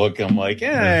my book, I'm like,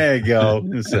 there you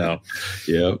go. So,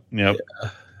 yep. Yeah.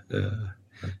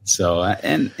 So I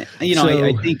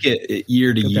think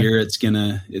year to year it's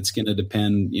gonna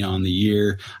depend on the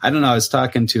year. I don't know. I was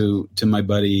talking to my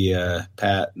buddy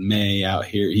Pat May out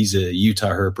here. He's a Utah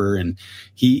herper, and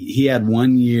he had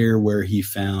one year where he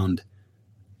found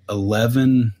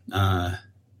 11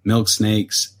 milk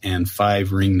snakes and 5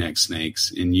 ringneck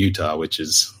snakes in Utah, which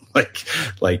is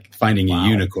like finding a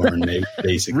unicorn,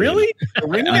 basically. Really?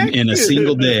 In a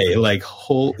single day,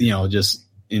 just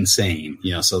insane,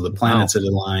 so the planets had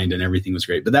aligned and everything was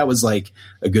great, but that was like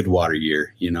a good water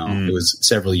year, it was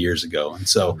several years ago. And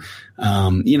so,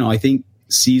 I think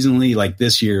seasonally, like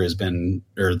this year has been,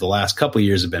 or the last couple of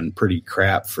years have been pretty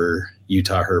crap for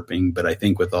Utah herping. But I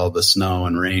think with all the snow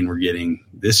and rain we're getting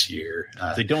this year,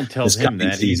 they don't tell him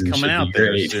that he's coming out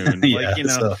there soon.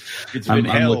 So it's been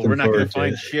hell. We're not going to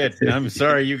find shit. I'm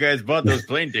sorry, you guys bought those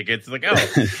plane tickets. Like,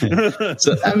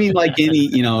 So I mean, like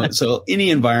so any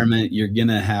environment, you're going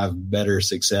to have better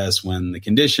success when the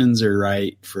conditions are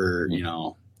right for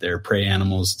their prey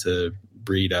animals to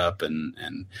breed up and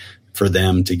for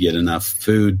them to get enough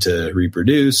food to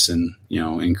reproduce and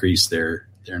increase their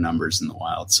numbers in the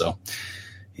wild. So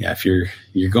yeah, if you're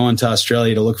going to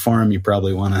Australia to look for them, you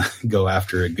probably want to go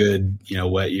after a good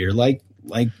wet year like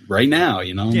right now.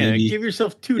 Maybe give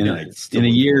yourself 2 nights in a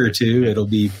year or two. It'll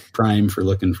be prime for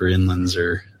looking for inlands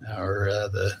or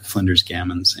the Flinders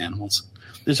Gammons animals.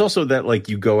 There's also that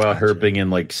you go out herping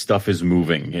and stuff is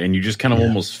moving and you just kind of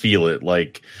almost feel it,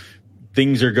 like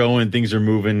things are going, things are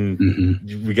moving.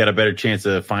 Mm-hmm. We got a better chance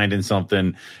of finding something.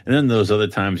 And then those other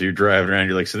times you're driving around,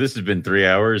 you're like, so this has been 3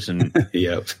 hours. And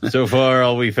yep. So far,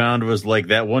 all we found was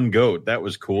that one goat. That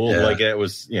was cool. Yeah. It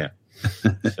was, yeah.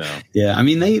 So. Yeah. I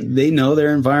mean, they know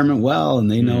their environment well, and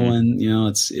they know when,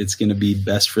 it's going to be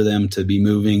best for them to be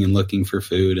moving and looking for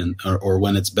food or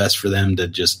when it's best for them to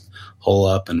just hole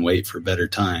up and wait for better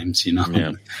times,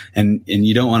 Yeah. and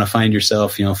you don't want to find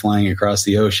yourself, flying across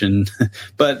the ocean,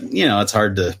 but it's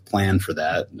hard to plan for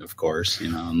that, of course,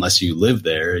 unless you live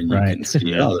there and you can see,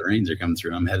 the rains are coming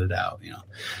through, I'm headed out,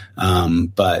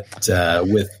 but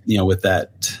with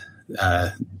that,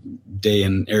 day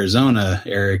in Arizona,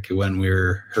 Eric, when we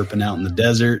were herping out in the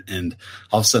desert, and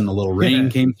all of a sudden a little rain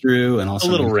came through, and also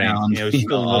a little rain. It was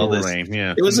still a little rain.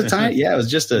 Yeah, it was a time. Yeah, it was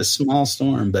just a small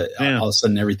storm, but all of a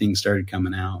sudden everything started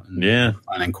coming out. And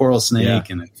finding coral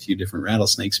snake and a few different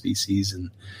rattlesnake species,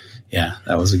 and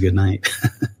that was a good night.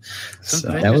 So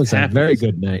that was a very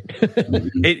good night.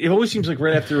 It always seems like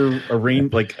right after a rain,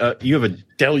 you have a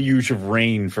deluge of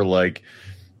rain for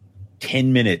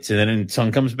 10 minutes, and then the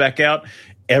sun comes back out.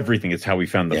 Everything is how we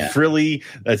found the frilly.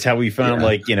 That's how we found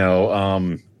what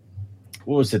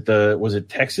was it? Was it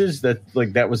Texas?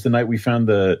 That was the night we found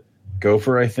the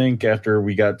gopher, I think, after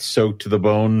we got soaked to the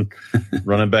bone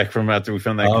running back from after we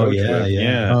found that. Oh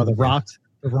yeah. Oh, the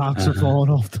rocks are falling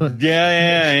off the.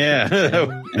 Yeah.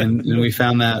 And we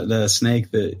found the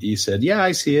snake that you said, yeah,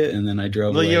 I see it, and then I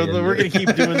drove away. We're going to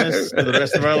keep doing this for the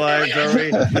rest of our lives, are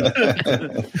we?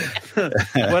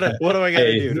 What do I got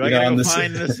to do? Do I got to go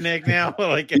find the snake now?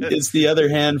 It's the other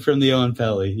hand from the Owen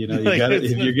Pelly. You got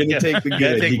if you're going to take the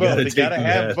good, you got to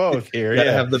have both here. You got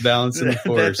to have the balance and the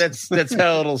force. That's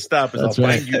how it'll stop. Is I'll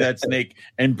find you that snake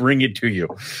and bring it to you.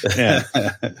 Yeah.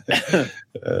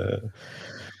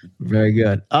 Very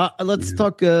good. Let's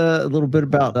talk a little bit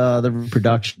about the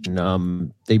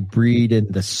reproduction. They breed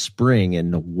in the spring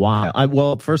in the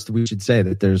wild. First we should say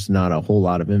that there's not a whole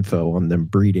lot of info on them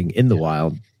breeding in the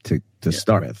wild to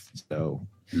start with. So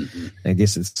I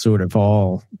guess it's sort of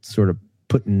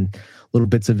putting little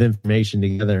bits of information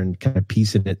together and kind of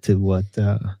piecing it to what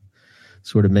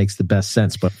sort of makes the best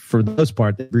sense. But for the most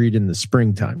part, they breed in the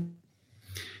springtime.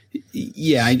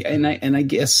 Yeah, and I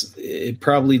guess it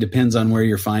probably depends on where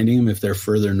you're finding them. If they're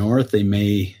further north, they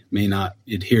may not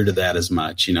adhere to that as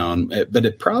much, but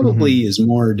it probably is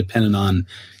more dependent on,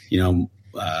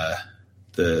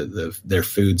 their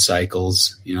food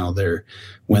cycles,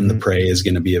 when the prey is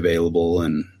going to be available,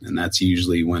 and that's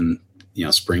usually when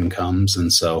spring comes.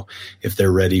 And so if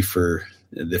they're ready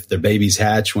if their babies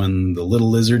hatch when the little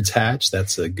lizards hatch,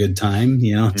 that's a good time,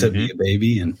 to be a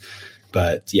baby.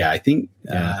 But I think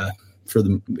for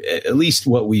at least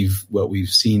what we've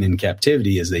seen in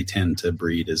captivity is they tend to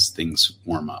breed as things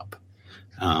warm up.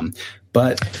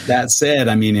 But that said,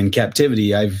 I mean, in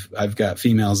captivity, I've got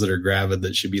females that are gravid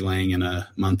that should be laying in a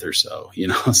month or so,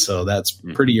 so that's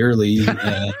pretty early.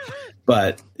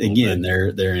 But again, they're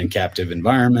in a captive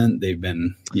environment. They've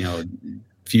been,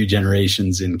 few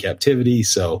generations in captivity.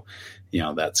 So,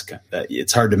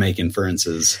 it's hard to make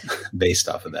inferences based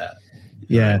off of that.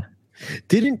 Yeah.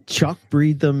 Didn't Chuck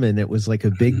breed them? And it was like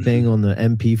a big thing on the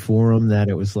MP forum that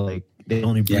it was like, they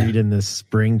only breed in the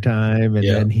springtime. And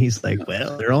then he's like,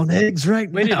 well, they're on eggs right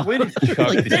now. When did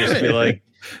Chuck just be like,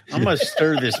 I'm going to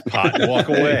stir this pot and walk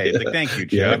away? Like, thank you,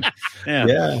 Chuck.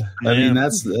 Yeah. I mean,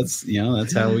 that's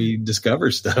how we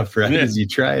discover stuff, right? As you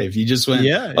try. If you just went,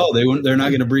 they're not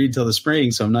going to breed till the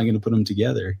spring, so I'm not going to put them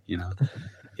together,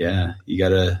 Yeah, you got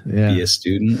to be a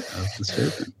student of the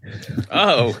serpent.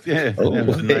 Oh, yeah.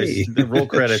 Nice. Roll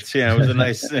credits. Yeah, it was a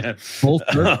nice. Full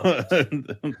circle.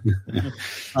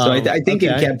 So I think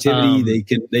in captivity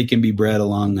they can be bred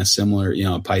along a similar,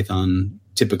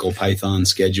 typical Python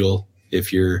schedule.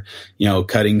 If you're,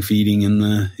 cutting, feeding in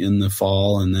the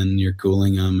fall, and then you're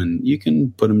cooling them, and you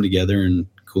can put them together and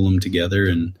cool them together,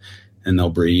 and they'll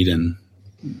breed and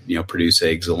produce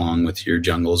eggs along with your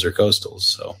jungles or coastals.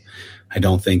 So I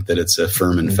don't think that it's a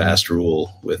firm and fast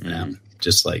rule with them.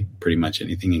 Just like pretty much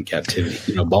anything in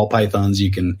captivity, ball pythons,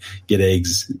 you can get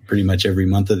eggs pretty much every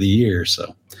month of the year.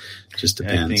 So it just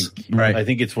depends. I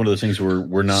think it's one of those things where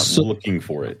we're not looking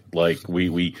for it. Like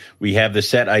we have the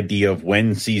set idea of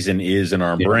when season is in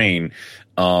our brain.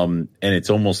 And it's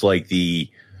almost like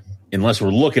unless we're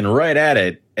looking right at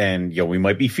it, and we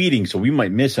might be feeding, so we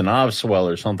might miss an ov swell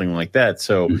or something like that.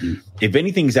 So if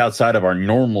anything's outside of our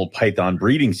normal python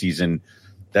breeding season,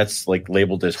 that's like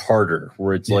labeled as harder,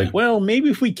 where it's like, well, maybe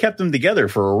if we kept them together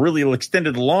for a really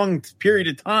extended long period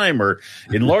of time, or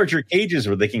in larger cages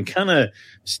where they can kind of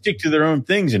stick to their own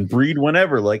things and breed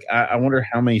whenever. Like, I wonder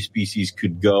how many species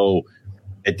could go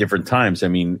at different times. I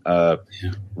mean,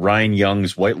 Ryan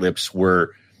Young's white lips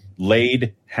were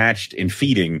laid, hatched, and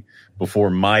feeding before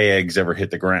my eggs ever hit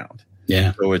the ground.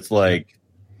 Yeah. So it's like,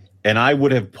 and I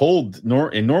would have pulled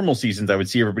in normal seasons, I would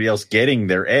see everybody else getting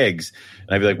their eggs,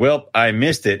 and I'd be like, well, I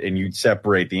missed it, and you'd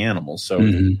separate the animals. So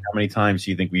how many times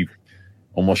do you think we've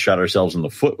almost shot ourselves in the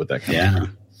foot with that kind of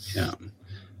thing? Yeah.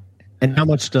 And how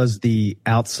much does the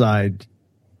outside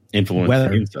influence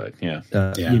weather, inside?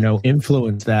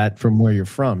 influence that from where you're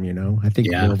from? I think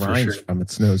where Ryan's from,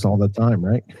 it snows all the time,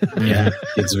 right?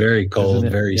 It's very cold,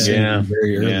 very soon,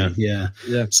 very early. Yeah.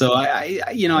 So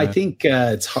I think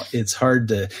it's hard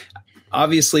to.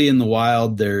 Obviously, in the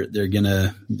wild, they're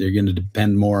gonna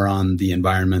depend more on the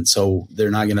environment, so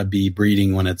they're not gonna be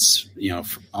breeding when it's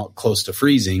close to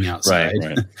freezing outside,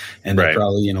 right. and they're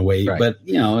probably gonna wait. Right. But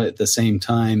at the same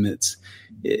time,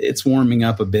 it's warming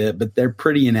up a bit, but they're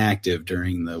pretty inactive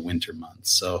during the winter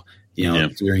months. So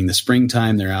during the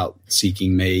springtime, they're out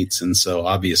seeking mates, and so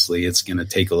obviously it's going to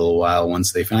take a little while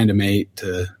once they find a mate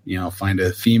to find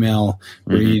a female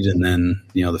breed, and then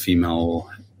the female will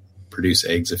produce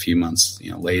eggs a few months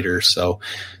later. So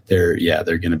they're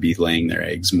going to be laying their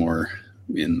eggs more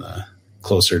in the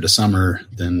closer to summer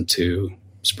than to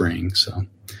spring. So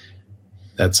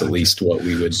that's at least what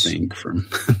we would think from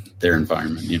their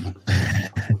environment.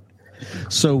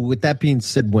 So with that being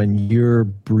said, when you're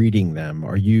breeding them,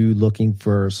 are you looking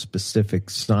for specific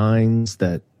signs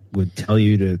that would tell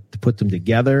you to put them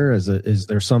together? Is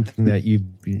there something that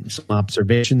some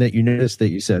observation that you noticed that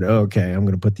you said, oh, okay, I'm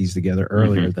going to put these together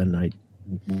earlier than I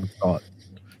thought?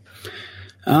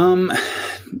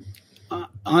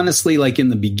 Honestly, like in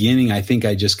the beginning, I think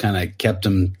I just kind of kept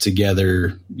them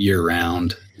together year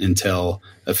round until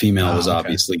a female was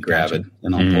obviously gravid,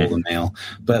 and I'll pull the male.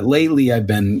 But lately I've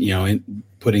been,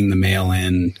 putting the male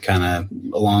in kind of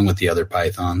along with the other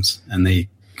pythons, and they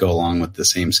go along with the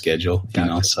same schedule,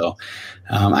 so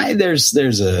there's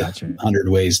 100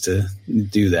 ways to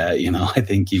do that. I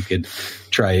think you could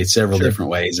try several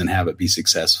different ways and have it be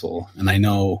successful. And I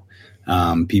know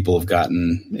people have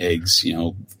gotten eggs,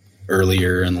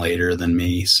 earlier and later than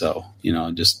me. So,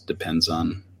 it just depends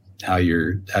on how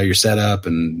you're set up.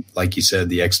 And like you said,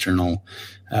 the external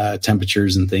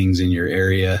temperatures and things in your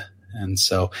area. And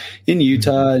so in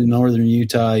Utah, northern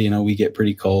Utah, we get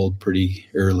pretty cold pretty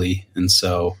early. And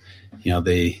so,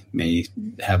 they may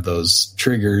have those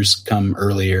triggers come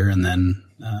earlier, and then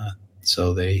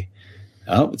so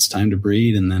it's time to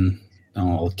breed. And then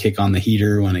I'll kick on the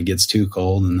heater when it gets too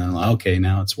cold, and then okay,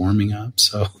 now it's warming up.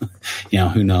 So,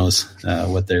 who knows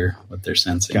what they're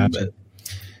sensing. Gotcha.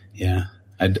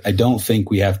 But I don't think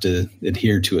we have to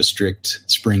adhere to a strict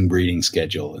spring breeding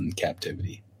schedule in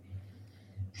captivity.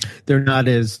 They're not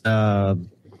as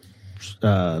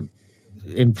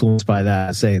influenced by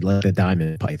that, say, like the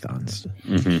diamond pythons.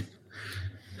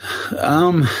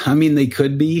 I mean, they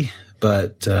could be,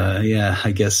 but yeah,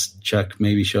 I guess Chuck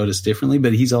maybe showed us differently,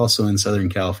 but he's also in Southern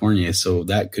California, so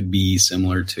that could be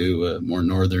similar to a more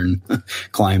northern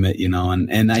climate,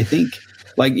 and I think,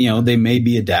 like, they may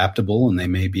be adaptable and they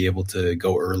may be able to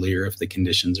go earlier if the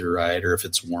conditions are right or if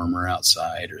it's warmer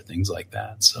outside or things like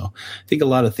that. So I think a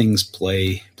lot of things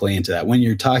play into that. When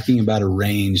you're talking about a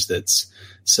range that's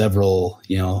several,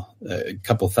 a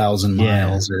couple thousand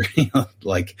miles or,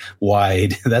 like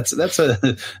wide, that's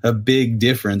a big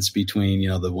difference between,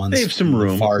 the ones they have some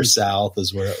room. Far south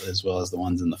as well as the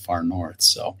ones in the far north.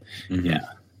 So, yeah.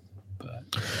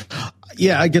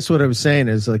 Yeah, I guess what I was saying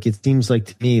is, like, it seems like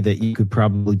to me that you could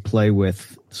probably play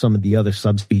with some of the other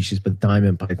subspecies, but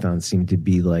diamond pythons seem to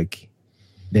be like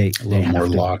they have more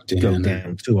to locked go in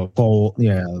down to a pole.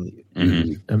 Yeah,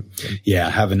 yeah.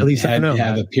 Have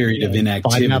a period of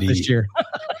inactivity 5 out this year.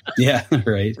 Yeah,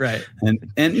 right.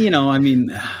 And I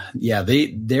mean, yeah,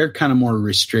 they're kind of more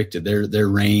restricted. Their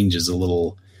range is a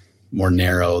little more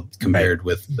narrow compared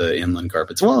with the inland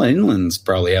carpets. Well, inlands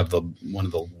probably have one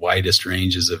of the widest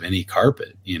ranges of any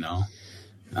carpet, maybe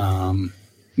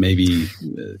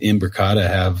Imbricata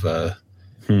have a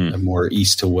more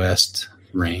east to west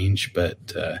range, but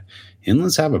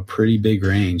inlands have a pretty big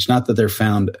range. Not that they're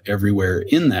found everywhere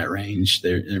in that range.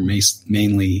 They're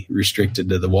mainly restricted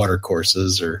to the water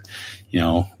courses or,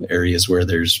 areas where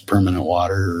there's permanent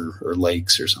water or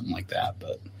lakes or something like that.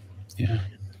 But yeah.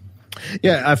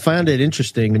 Yeah, I found it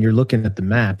interesting when you're looking at the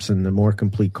maps and the more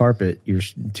complete carpet, you're,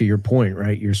 to your point,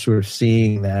 right? You're sort of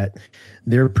seeing that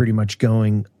they're pretty much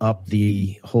going up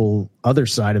the whole other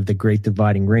side of the Great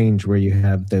Dividing Range where you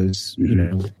have those,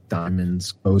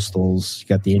 diamonds, coastals, you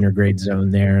got the intergrade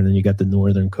zone there, and then you got the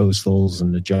northern coastals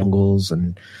and the jungles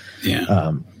and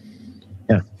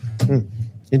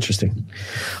interesting.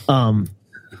 I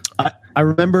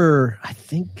remember, I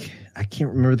can't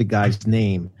remember the guy's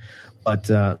name. But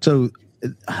what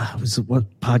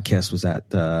podcast was that?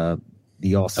 The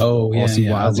Aussie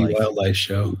Wildlife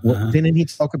Show. Didn't he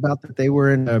talk about that they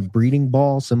were in a breeding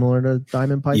ball similar to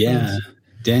diamond pythons? Yeah,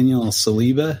 Daniel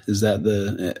Saliba, is that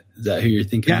who you're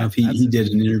thinking of? He did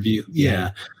an interview.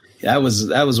 Yeah. That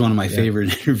was one of my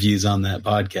favorite interviews on that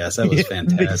podcast. That was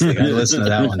fantastic. I listened to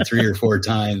that one 3 or 4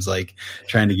 times, like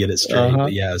trying to get it straight.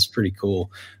 But yeah, it was pretty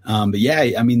cool. But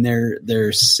yeah, I mean,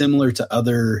 they're similar to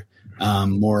other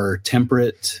more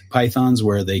temperate pythons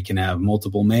where they can have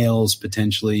multiple males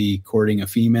potentially courting a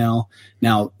female.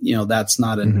 Now, that's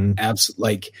not an absolute,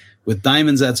 like with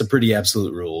diamonds, that's a pretty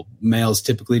absolute rule. Males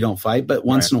typically don't fight, but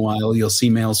once in a while you'll see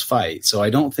males fight. So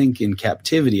I don't think in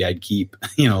captivity I'd keep,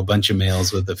 a bunch of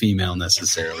males with a female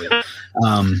necessarily.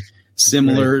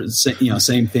 Similar,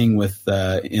 same thing with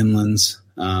inlands.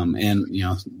 And,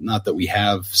 not that we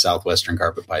have southwestern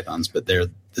carpet pythons, but they're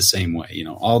the same way.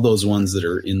 All those ones that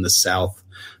are in the south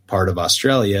part of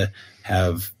Australia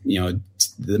have,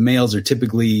 the males are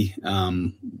typically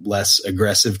less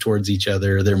aggressive towards each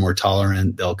other. They're more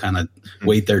tolerant. They'll kind of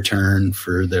wait their turn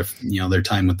for their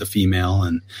time with the female,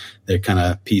 and they're kind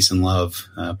of peace and love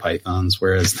pythons.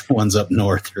 Whereas the ones up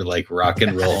north are like rock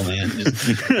and roll, man,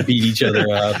 just beat each other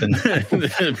up and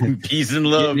peace and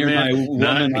love, near man. my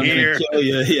woman, I'm gonna kill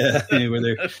you. Yeah,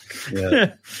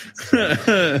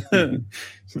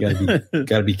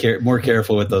 Gotta be more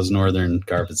careful with those northern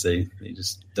carpets. They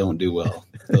just don't do well.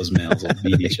 Those males will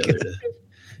beat each other.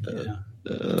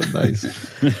 Nice.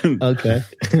 Okay.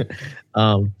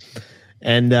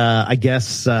 And I guess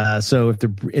so. If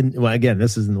they're again,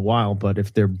 this is in the wild, but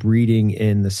if they're breeding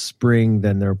in the spring,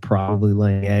 then they're probably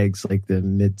laying eggs like the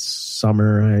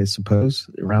midsummer, I suppose,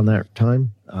 around that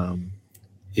time.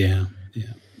 Yeah.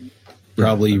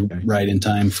 Probably right in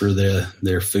time for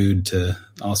their food to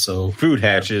also food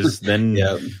hatches. Then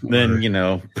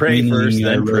prey first,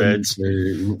 then preds,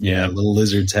 or little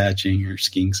lizards hatching or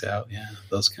skinks out. Yeah,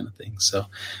 those kind of things. So,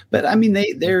 but I mean,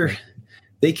 they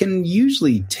can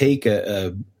usually take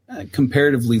a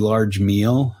comparatively large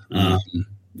meal.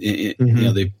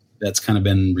 That's kind of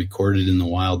been recorded in the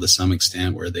wild to some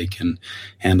extent, where they can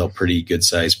handle pretty good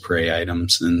sized prey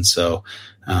items, and so.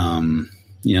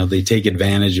 They take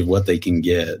advantage of what they can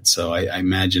get. So I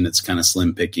imagine it's kind of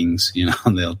slim pickings,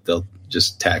 they'll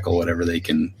just tackle whatever they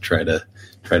can try to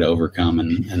overcome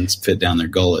and fit down their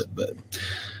gullet. But,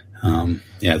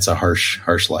 it's a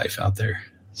harsh life out there.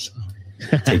 So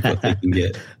take what they can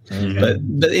get.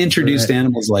 But introduced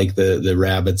animals like the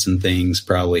rabbits and things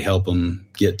probably help them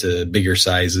get to bigger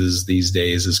sizes these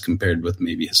days as compared with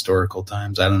maybe historical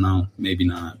times. I don't know. Maybe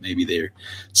not. Maybe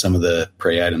some of the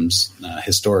prey items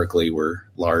historically were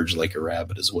large like a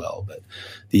rabbit as well. But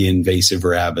the invasive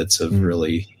rabbits have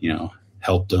really,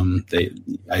 helped them.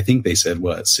 I think they said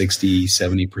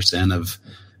 60-70% of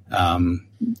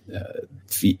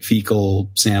fecal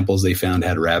samples they found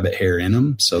had rabbit hair in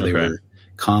them, so they were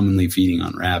commonly feeding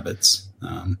on rabbits.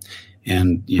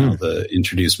 And the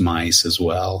introduced mice as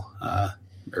well,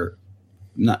 or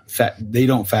not. They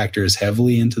don't factor as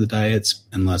heavily into the diets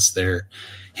unless they're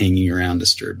hanging around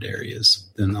disturbed areas.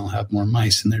 Then they'll have more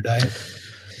mice in their diet.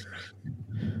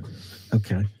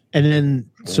 Okay. And then,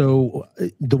 so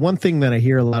the one thing that I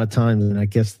hear a lot of times, and I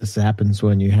guess this happens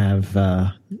when you have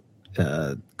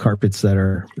carpets that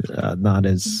are not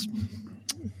as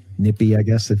nippy, I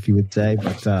guess, if you would say,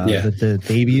 but that the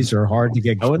babies are hard to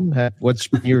get going. What's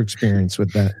your experience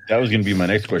with that? That was going to be my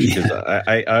next question, because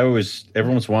I always,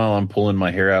 every once in a while, I'm pulling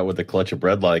my hair out with a clutch of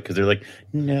bread light, because they're like,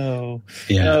 no,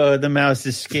 the mouse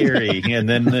is scary. And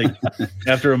then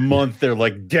after a month, they're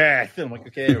like, death. And I'm like,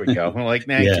 okay, there we go. I'm like,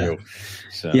 thank you.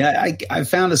 So. Yeah, I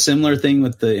found a similar thing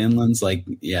with the inlands. Like,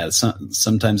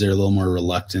 sometimes they're a little more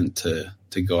reluctant to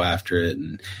go after it,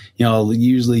 and I'll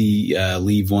usually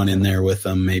leave one in there with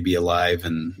them, maybe alive,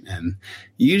 and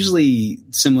usually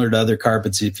similar to other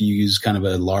carpets, if you use kind of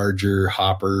a larger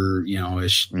hopper,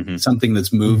 ish, something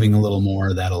that's moving a little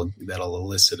more, that'll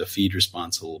elicit a feed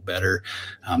response a little better.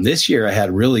 This year I had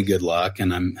really good luck,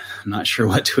 and I'm not sure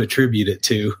what to attribute it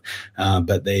to,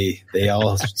 but they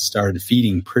all started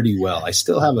feeding pretty well. I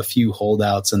still have a few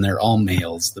holdouts, and they're all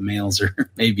males. The males are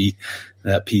maybe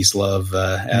that peace love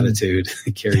attitude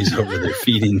carries over their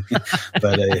feeding,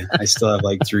 but I still have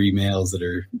like 3 males that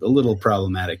are a little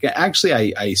problematic.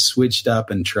 Actually, I switched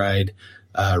up and tried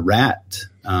rat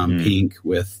pink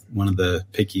with one of the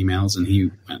picky males, and he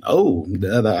went,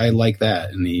 I like that,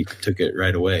 and he took it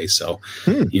right away. So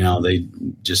they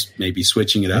just maybe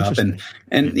switching it up, and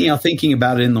thinking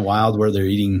about it in the wild where they're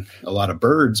eating a lot of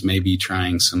birds, maybe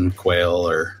trying some quail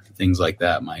or things like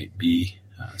that might be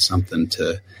something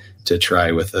to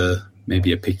try with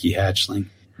maybe a picky hatchling.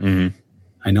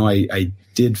 I know I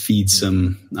did feed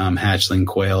some hatchling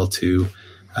quail to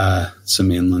some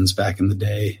inlands back in the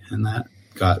day, and that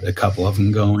got a couple of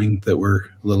them going that were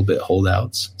a little bit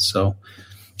holdouts. So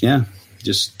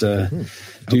just do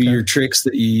your tricks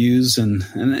that you use, and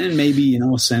maybe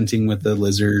scenting with a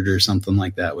lizard or something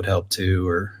like that would help too,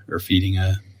 or feeding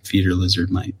a feeder lizard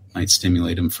might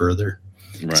stimulate them further.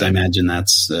 Because I imagine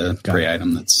that's a prey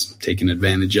item that's taken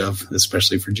advantage of,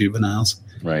 especially for juveniles.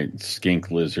 Right,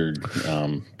 skink, lizard,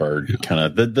 bird,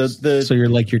 kind of the. So you're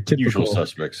like your typical usual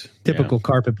suspects,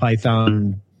 carpet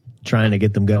python, trying to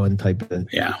get them going type of thing.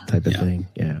 Yeah.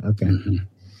 Okay.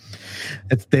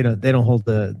 They don't hold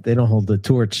the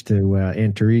torch to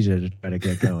Aunt Teresa to try to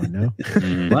get going. No.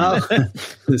 Well,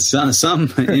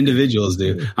 some individuals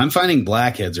do. I'm finding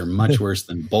blackheads are much worse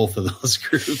than both of those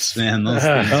groups, man. Those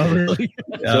things really?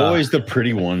 It's always the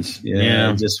pretty ones.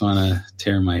 I just want to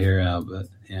tear my hair out, but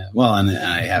well, and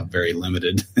I have very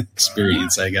limited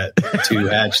experience. I got 2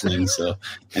 hatchlings, so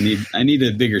I need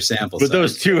a bigger sample size. But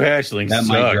those 2 hatchlings that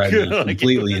suck. might drive me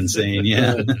completely insane.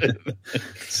 Yeah.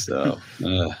 So.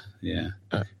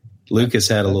 Lucas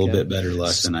had a little bit better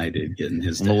luck than I did getting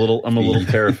his. I'm a little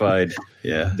terrified.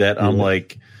 That I'm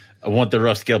like, I want the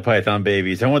rough scale python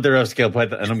babies. I want the rough scale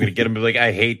python, and I'm going to get them. Like,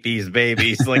 I hate these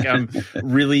babies. Like, I'm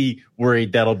really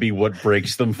worried that'll be what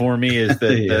breaks them for me. Is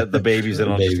the babies,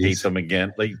 and I'll just hate them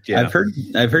again. Like, I've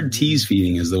heard tease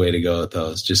feeding is the way to go with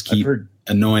those. Just keep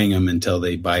annoying them until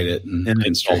they bite it and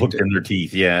it's all hooked in their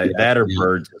teeth. That or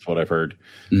birds is what I've heard.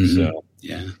 So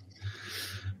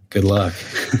good luck.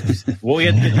 Well, we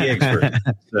had to get the expert.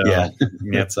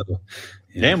 So,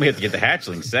 Yeah. And we have to get the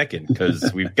hatchling second,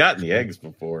 because we've gotten the eggs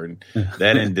before, and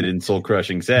that ended in soul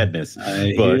crushing sadness. I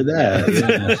hear that.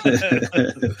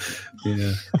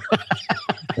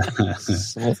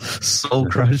 Soul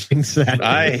crushing sadness.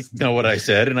 I know what I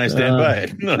said, and I stand by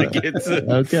it.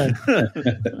 Okay.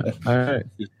 All right.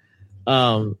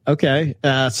 Okay.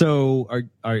 So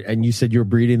and you said you're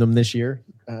breeding them this year,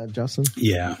 Justin?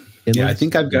 Yeah. I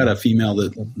think I've got a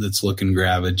female that's looking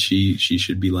gravid. She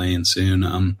should be laying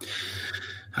soon.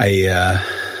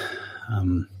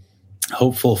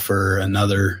 Hopeful for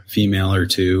another female or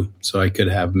 2, so I could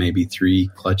have maybe 3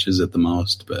 clutches at the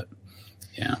most. But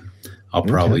I'll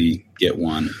probably get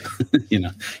 1. You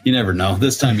never know.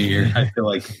 This time of year, I feel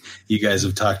like you guys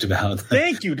have talked about.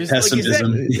 Thank you.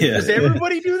 Pessimism. Does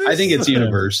everybody do this? I think it's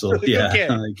universal. Okay.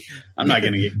 Like, I'm not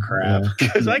going to get crap.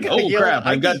 Crap!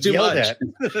 I've got too much.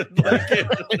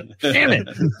 Damn it!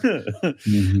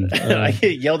 I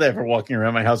get yelled at for walking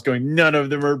around my house, going, "None of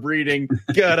them are breeding.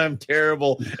 God, I'm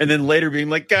terrible." And then later being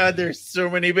like, "God, there's so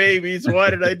many babies. Why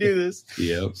did I do this?"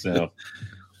 Yep. So.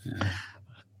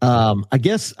 I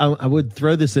guess I would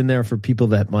throw this in there for people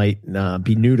that might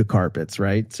be new to carpets,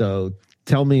 right? So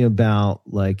tell me about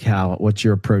like what's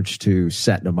your approach to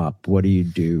setting them up? What do you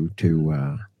do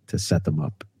to set them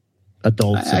up?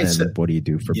 Adults, and what do you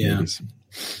do for babies?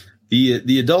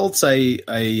 The adults, I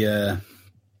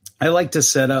like to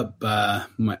set up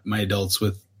my adults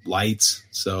with lights,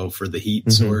 so for the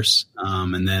heat source,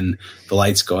 and then the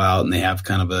lights go out and they have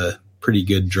kind of a pretty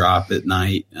good drop at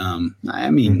night. 10,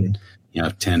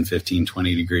 15,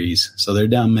 20 degrees. So they're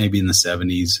down maybe in the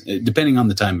 70s, depending on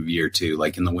the time of year too.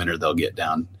 Like in the winter, they'll get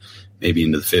down maybe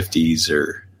into the 50s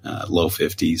or low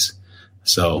 50s.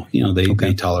 So,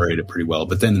 they tolerate it pretty well.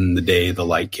 But then in the day, the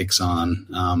light kicks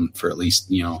on for at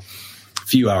least, a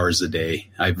few hours a day.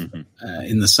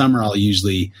 In the summer, I'll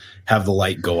usually have the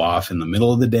light go off in the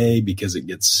middle of the day because it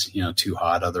gets, too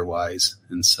hot otherwise.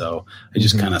 And so I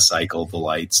just kind of cycle the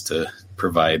lights to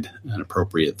provide an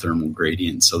appropriate thermal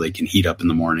gradient so they can heat up in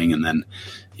the morning and then,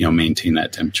 maintain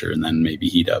that temperature and then maybe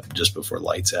heat up just before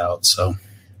lights out. So,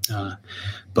 I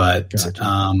like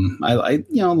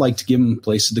to give them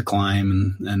places to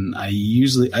climb and I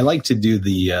like to do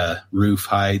the roof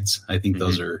hides. I think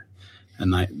those are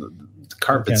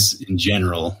carpets in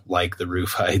general, like the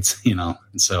roof hides, and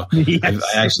so I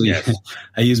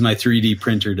use my 3D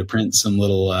printer to print some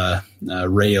little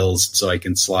rails so I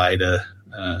can slide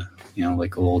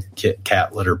like a little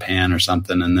cat litter pan or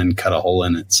something and then cut a hole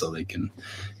in it so they can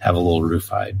have a little roof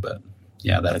hide. But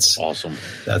yeah, that's awesome.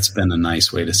 That's been a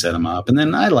nice way to set them up. And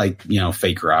then I like,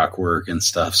 fake rock work and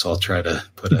stuff. So I'll try to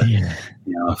put a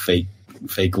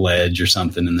fake ledge or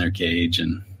something in their cage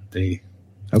and they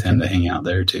tend to hang out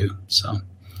there too. So,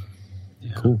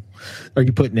 yeah. Cool. Are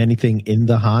you putting anything in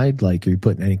the hide? Like, are you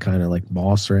putting any kind of like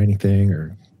moss or anything,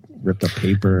 or ripped up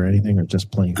paper or anything, or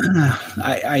just plain?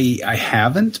 I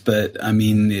haven't, but I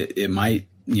mean, it might,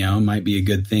 it might be a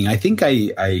good thing. I think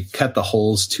I cut the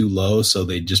holes too low, so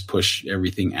they just push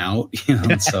everything out,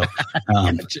 so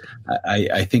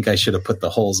I think I should have put the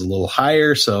holes a little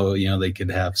higher so, they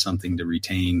could have something to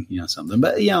retain, something,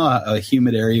 but a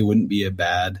humid area wouldn't be a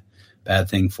bad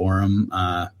thing for them.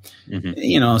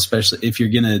 Especially if you're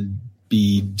going to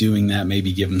be doing that,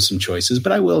 maybe give them some choices,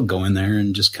 but I will go in there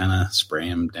and just kind of spray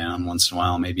them down once in a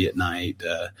while, maybe at night.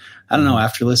 I don't know,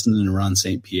 after listening to Ron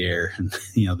St. Pierre and,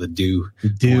 the dew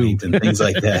point and things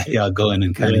like that, I'll go in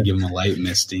and kind of give them a light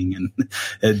misting and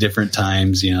at different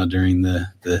times, during the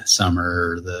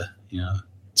summer or the,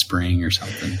 spring or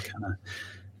something kind of.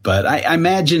 But I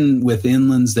imagine with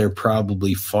inlands, they're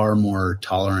probably far more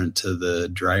tolerant to the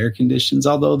drier conditions,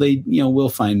 although they, will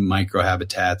find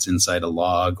microhabitats inside a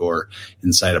log or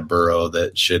inside a burrow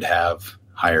that should have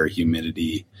higher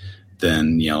humidity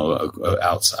than,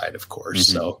 outside, of course.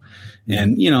 So,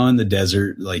 and, in the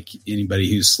desert, like anybody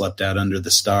who's slept out under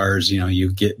the stars,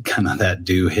 you get kind of that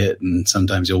dew hit and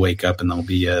sometimes you'll wake up and there'll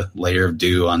be a layer of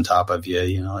dew on top of you.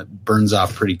 It burns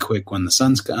off pretty quick when the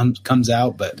sun comes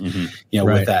out, but,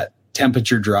 with that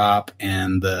temperature drop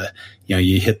and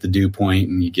you hit the dew point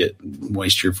and you get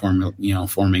moisture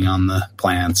forming on the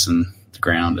plants and the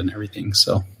ground and everything.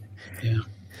 So, yeah.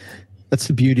 That's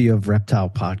the beauty of Reptile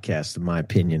Podcast, in my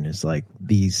opinion, is like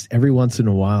these, every once in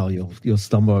a while, you'll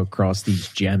stumble across these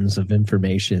gems of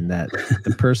information that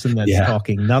the person that's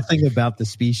talking nothing about the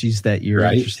species that you're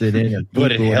interested in or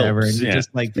but it whatever. Helps, and you're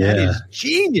just like, that is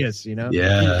genius,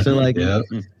 Yeah. So like,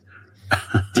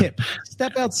 tip,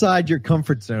 step outside your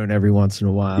comfort zone every once in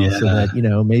a while so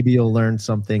that, maybe you'll learn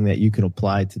something that you can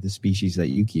apply to the species that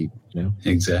you keep,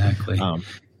 Exactly.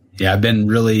 I've been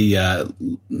really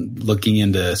looking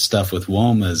into stuff with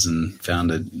womas and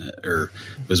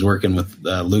was working with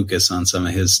Lucas on some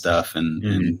of his stuff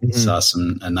and saw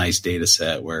a nice data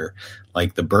set where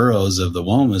like the burrows of the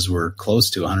womas were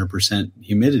close to 100%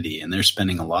 humidity and they're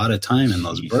spending a lot of time in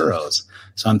those burrows.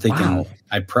 So I'm thinking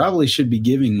I probably should be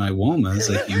giving my womas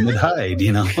a humid hide,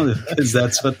 because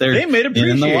that's what they may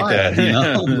appreciate in the wild,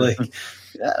 that.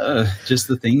 Just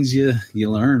the things you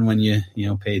learn when you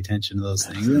pay attention to those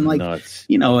things. And like, nuts.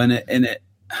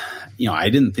 I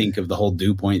didn't think of the whole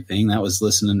dew point thing. That was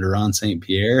listening to Ron St.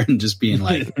 Pierre and just being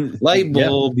like light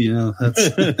bulb, that's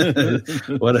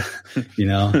what, you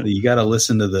got to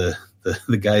listen to the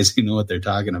guys who know what they're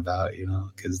talking about,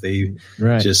 cause they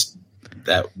just,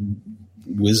 that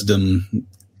wisdom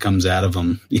comes out of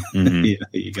them. You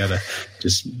gotta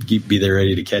just be there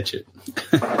ready to catch it.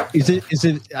 Is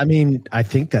it, I mean, I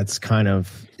think that's kind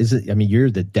of,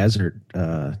 you're the desert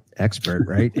expert,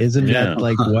 right? Isn't that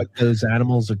like what those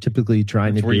animals are typically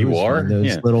trying to do? Where you are?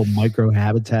 Those little micro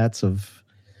habitats of.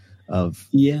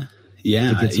 Yeah.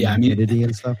 Yeah. to get some humidity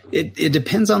and stuff? It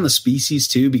depends on the species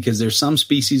too, because there's some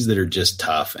species that are just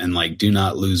tough and like do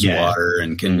not lose water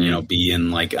and can, be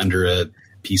in like under a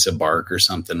piece of bark or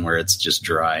something where it's just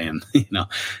dry and,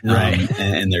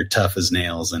 and they're tough as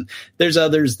nails. And there's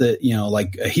others that,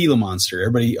 like a Gila monster.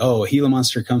 Everybody, a Gila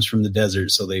monster comes from the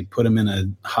desert. So they put them in a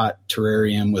hot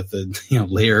terrarium with a,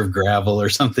 layer of gravel or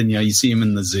something. You see them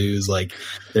in the zoos, like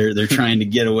they're trying to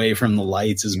get away from the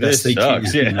lights as best they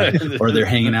can, or they're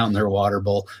hanging out in their water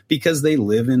bowl because they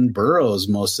live in burrows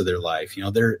most of their life.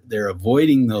 They're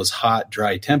avoiding those hot,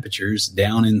 dry temperatures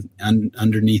down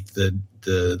underneath the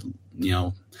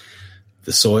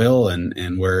soil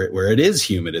and where it is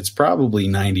humid. It's probably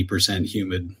 90%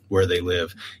 humid where they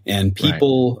live. And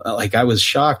people, like I was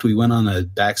shocked. We went on a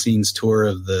back scenes tour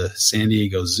of the San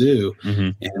Diego Zoo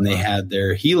and they had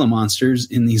their Gila monsters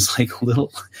in these like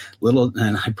little,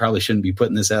 and I probably shouldn't be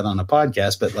putting this out on a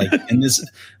podcast, but like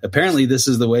apparently this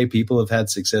is the way people have had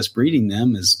success breeding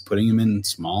them, is putting them in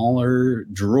smaller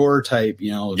drawer type,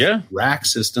 rack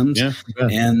systems.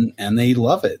 And they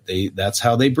love it. That's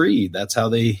how they breed. That's how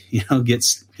they,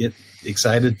 get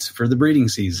excited for the breeding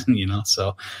season,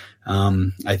 So,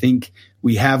 I think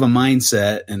we have a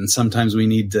mindset, and sometimes we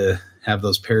need to have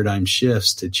those paradigm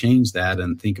shifts to change that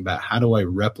and think about how do I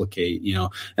replicate,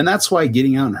 and that's why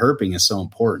getting out and herping is so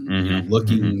important,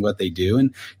 looking what they do.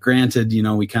 And granted,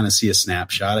 we kind of see a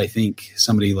snapshot. I think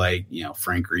somebody like,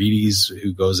 Frank Reedes,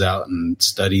 who goes out and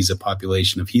studies a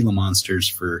population of Gila monsters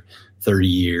for 30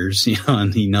 years,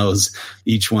 and he knows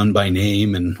each one by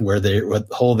name and what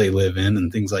hole they live in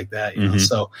and things like that,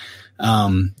 So,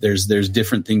 there's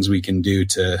different things we can do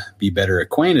to be better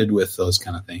acquainted with those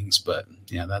kind of things. But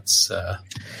that's the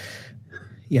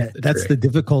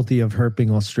difficulty of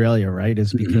herping Australia, right?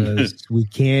 Is because we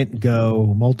can't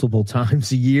go multiple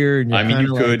times a year. And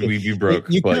you could, we'd be broke.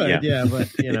 You could, but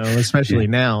especially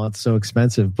now it's so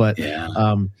expensive. But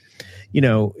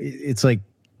it's like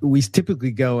we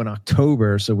typically go in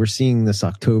October, so we're seeing this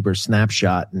October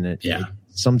snapshot, and it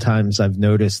sometimes I've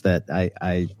noticed that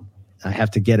I have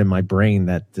to get in my brain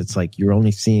that it's like you're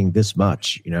only seeing this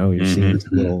much, you're seeing this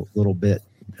little bit.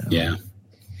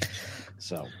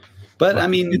 So, but I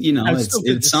mean,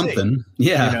 it's something.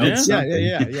 It's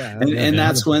something. And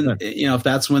that's when, if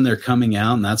that's when they're coming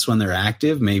out and that's when they're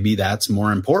active, maybe that's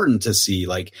more important to see.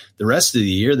 Like the rest of the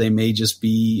year, they may just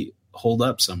be holed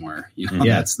up somewhere.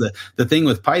 That's the thing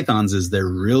with pythons, is they're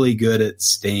really good at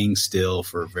staying still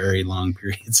for very long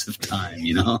periods of time.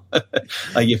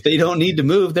 Like if they don't need to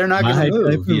move, they're not going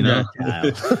to move.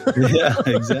 Yeah,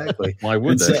 exactly. Why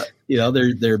would they?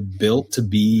 They're built to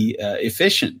be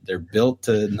efficient. They're built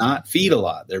to not feed a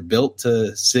lot. They're built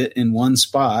to sit in one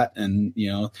spot, and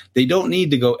they don't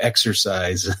need to go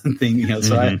exercise and things.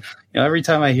 So I every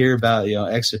time I hear about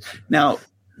exercise now.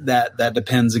 That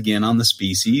depends again on the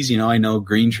species. I know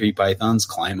green tree pythons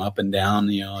climb up and down,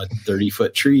 a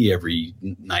 30-foot tree every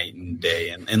night and day,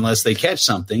 and unless they catch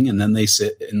something, and then they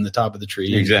sit in the top of the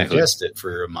tree and digest it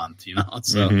for a month.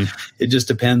 So it just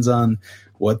depends on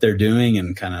what they're doing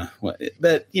and kind of what.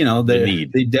 But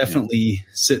they definitely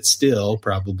sit still,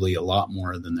 probably a lot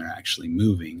more than they're actually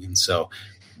moving, and so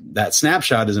that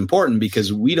snapshot is important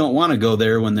because we don't want to go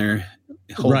there when they're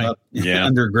hold up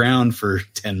underground for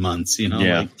 10 months,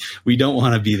 like we don't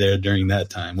want to be there during that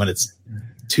time when it's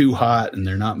too hot and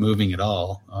they're not moving at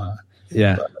all.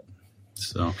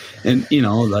 So, and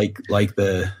like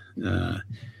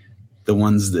the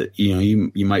ones that,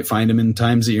 you might find them in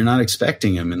times that you're not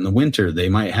expecting them. In the winter, they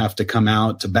might have to come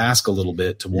out to bask a little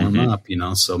bit to warm up,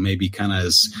 so maybe kind of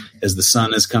as the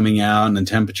sun is coming out and the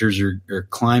temperatures are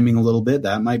climbing a little bit,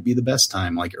 that might be the best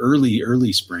time, like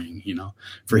early spring,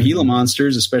 for Gila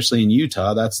monsters, especially in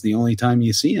Utah, that's the only time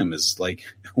you see them, is like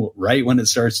right when it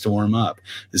starts to warm up.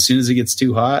 As soon as it gets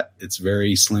too hot, it's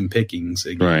very slim pickings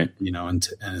again, and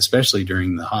especially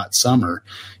during the hot summer,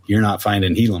 you're not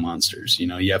finding Gila monsters.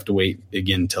 You have to wait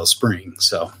again till spring.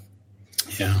 So,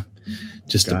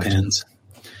 just depends.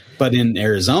 But in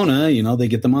Arizona, they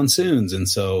get the monsoons, and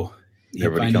so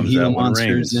you find Gila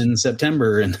monsters in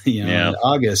September and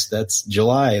August. That's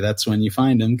July. That's when you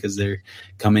find them because they're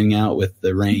coming out with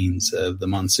the rains of the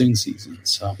monsoon season.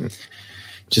 So,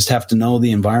 just have to know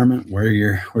the environment where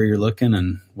you're looking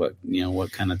and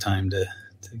what kind of time to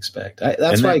expect.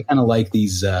 That's why I kind of like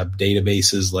these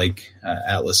databases like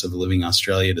Atlas of Living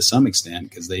Australia to some extent,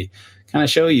 because they kind of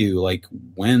show you like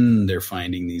when they're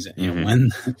finding these,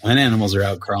 when animals are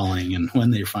out crawling and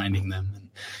when they're finding them. And,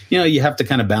 you have to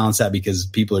kind of balance that because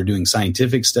people are doing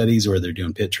scientific studies or they're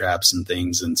doing pit traps and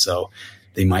things, and so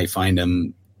they might find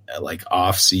them like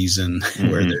off season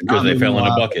where they're not, because they fell in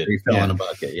a bucket. They fell in a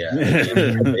bucket.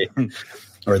 Yeah.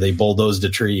 or they bulldozed a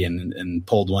tree and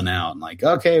pulled one out and like,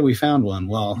 okay, we found one.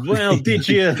 Well, did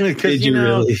you? Did you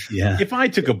really? Yeah. If I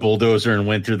took a bulldozer and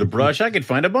went through the brush, I could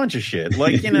find a bunch of shit.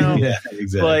 Like, Yeah,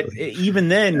 exactly. But even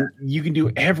then, you can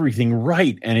do everything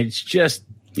right, and it's just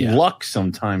luck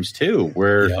sometimes too.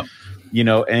 Where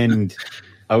and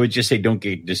I would just say, don't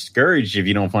get discouraged if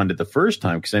you don't find it the first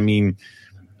time. Because I mean,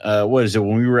 what is it?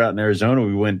 When we were out in Arizona,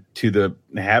 we went to the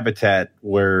habitat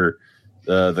where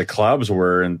the clubs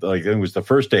were, and like it was the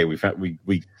first day we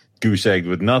goose egged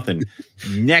with nothing.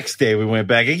 Next day we went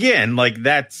back again. Like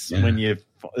that's when you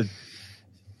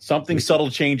something subtle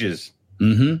changes.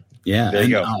 Mm-hmm. Yeah. There you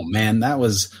go. Oh man,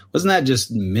 wasn't that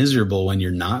just miserable when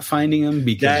you're not finding them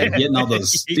because you're getting all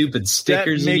those stupid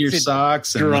stickers in your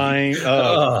socks and drying.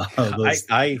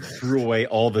 I threw away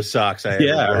all the socks I had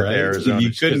right. there. Arizona You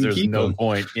couldn't there's keep no them.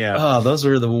 point. Yeah. Oh, those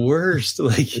were the worst.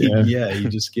 Like you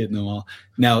just getting them all.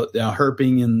 Now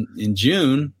herping in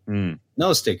June.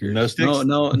 No stickers. No sticks?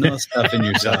 No stuff in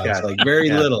your socks. Like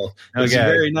very little. It was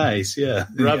very nice. Yeah.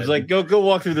 Rob's like, go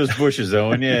walk through those bushes,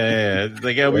 Owen. Yeah.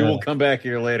 We will come back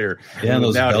here later. Yeah, and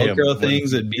those Velcro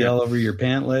things that'd be all over your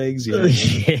pant legs. Yeah.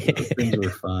 Those things were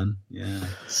fun. Yeah.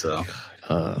 So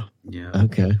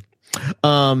Okay.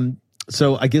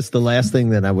 So I guess the last thing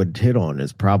that I would hit on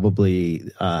is probably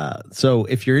so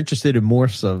if you're interested in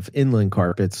morphs of inland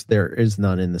carpets, there is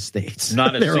none in the States.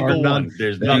 Not a single one.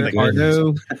 There's nothing. There are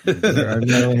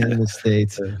no in the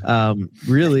States.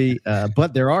 Really,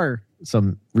 but there are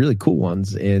some really cool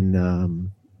ones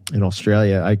in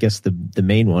Australia. I guess the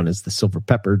main one is the silver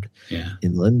peppered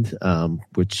inland,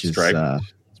 which is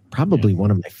probably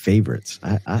one of my favorites.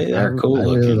 They're cool.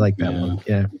 I really like that one.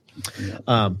 Yeah.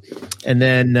 And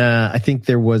then I think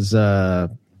there was I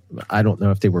don't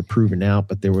know if they were proven out,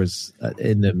 but there was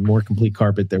in the more complete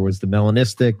carpet there was the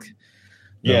melanistic,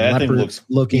 that thing looks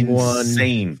looking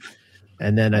insane. one,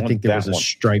 and then I think there was a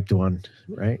striped one,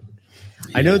 right?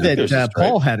 I know that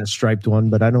Paul had a striped one,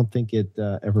 but I don't think it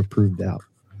ever proved out.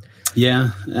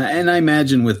 Yeah, and I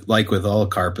imagine with all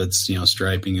carpets,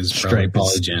 striping is probably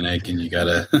polygenic, and you got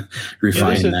to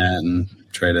refine that and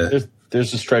try to.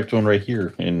 There's a striped one right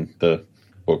here in the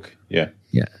book. Yeah.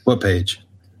 Yeah. What page?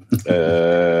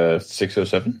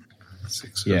 607.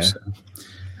 607.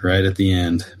 Right at the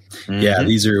end. Mm-hmm. Yeah,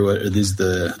 these are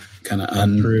the kind of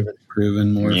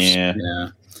unproven morphs.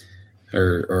 Yeah.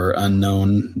 Or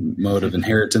unknown mode of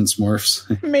inheritance morphs.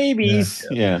 Maybe.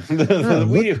 Yeah. Look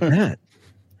at that.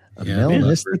 A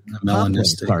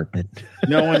melanistic carpet.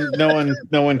 No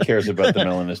one cares about the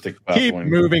melanistic. Keep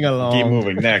moving along. Keep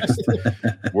moving. Next,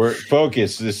 we're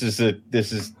focused. This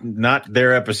is not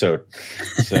their episode.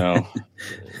 So,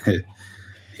 then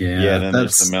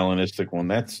there's the melanistic one.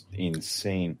 That's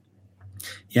insane.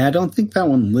 Yeah, I don't think that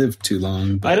one lived too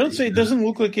long. But, I don't say it doesn't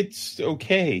look like it's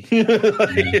okay.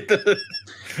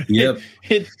 Yep.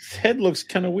 Its head looks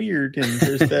kind of weird, and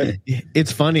there's that.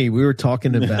 It's funny. We were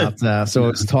talking about. So I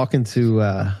was talking to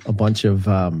a bunch of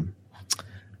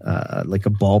like a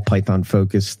ball python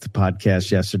focused podcast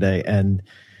yesterday, and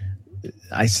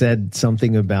I said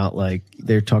something about like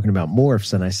they're talking about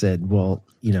morphs, and I said, well,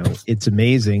 it's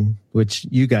amazing. Which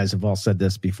you guys have all said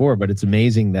this before, but it's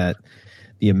amazing that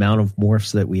the amount of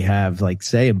morphs that we have, like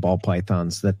say in ball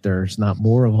pythons, that there's not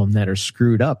more of them that are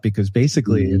screwed up because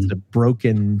basically it's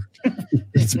broken.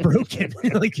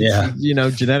 Like,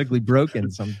 genetically broken.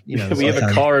 We have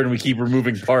a car and we keep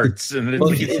removing parts and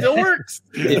it still works.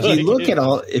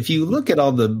 If you look at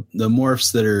all the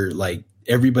morphs that are like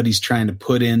everybody's trying to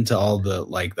put into all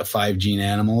the 5 gene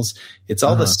animals, it's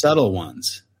all the subtle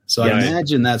ones. So I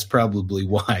imagine that's probably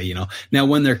why, now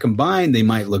when they're combined, they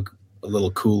might look a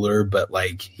little cooler, but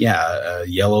a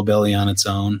yellow belly on its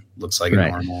own looks like a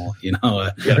normal, you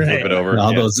gotta flip it over.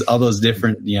 All those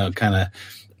different, kind of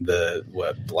the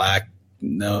black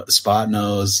spot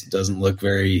nose doesn't look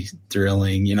very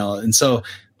thrilling, and so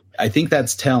I think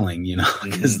that's telling,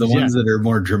 because the ones that are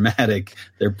more dramatic,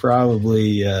 they're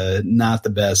probably not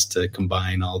the best to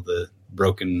combine all the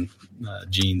broken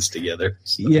genes together.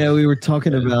 So, we were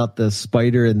talking about the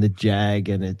spider and the jag,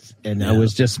 and I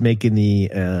was just making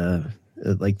the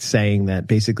saying that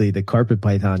basically the carpet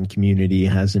python community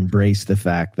has embraced the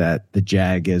fact that the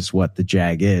jag is what the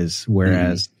jag is,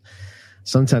 whereas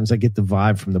sometimes I get the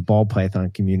vibe from the ball python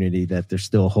community that they're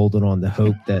still holding on to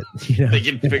hope that they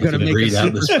can fix going to make a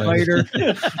super spider,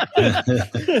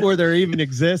 or there even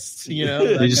exists.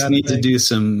 They just need to do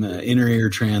some inner ear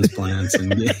transplants,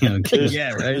 and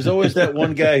There's always that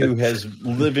one guy who has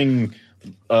living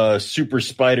super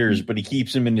spiders, but he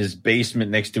keeps them in his basement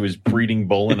next to his breeding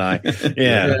Boeleni.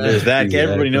 There's that. Exactly.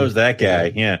 Everybody knows that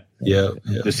guy. Yeah.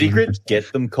 The secret: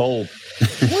 get them cold.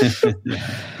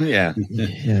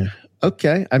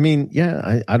 Okay. I mean,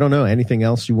 yeah, I don't know. Anything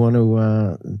else you want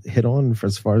to hit on for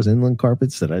as far as inland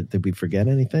carpets? Did we forget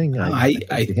anything? I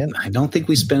don't think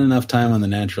we spent enough time on the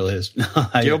natural history.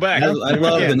 Go back. I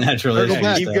love the natural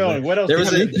history. Keep going. What else?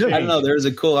 There was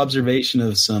a cool observation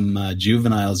of some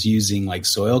juveniles using like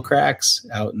soil cracks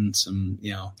out in some,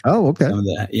 Oh, okay. some of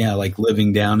the, like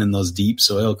living down in those deep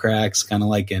soil cracks, kind of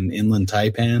like an inland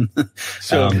taipan.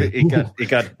 So it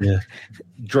got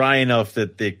dry enough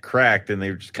that they cracked, and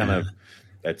they were just kind of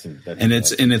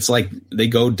it's like they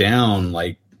go down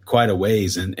like quite a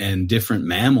ways, and different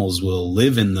mammals will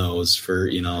live in those for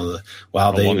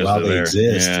while they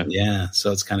exist. Yeah,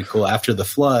 so it's kind of cool. After the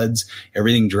floods,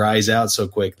 everything dries out so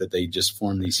quick that they just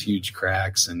form these huge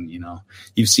cracks, and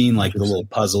you've seen like the little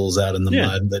puzzles out in the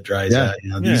mud that dries out.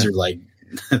 These are like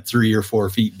 3 or 4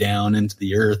 feet down into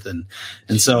the earth, and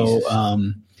so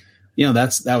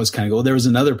that was kind of cool. There was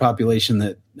another population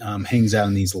that hangs out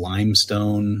in these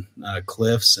limestone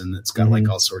cliffs, and it's got like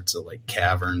all sorts of like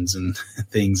caverns and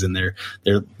things, and they're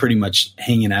pretty much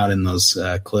hanging out in those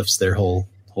cliffs their whole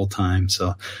time.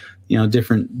 So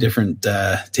different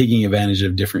taking advantage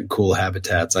of different cool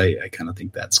habitats. I kind of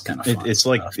think that's kind of fun. It's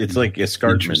like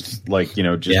escarpments, like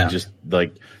just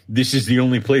like this is the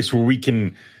only place where we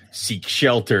can seek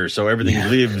shelter, so everything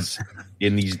lives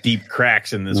in these deep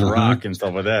cracks in this rock and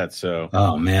stuff like that. So,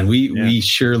 oh man, we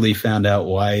surely found out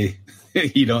why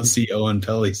you don't see Owen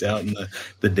Pellies out in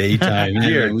the daytime.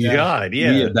 We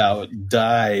about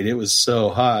died. It was so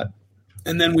hot.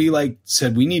 And then we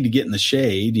said we need to get in the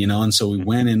shade, and so we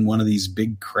went in one of these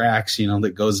big cracks,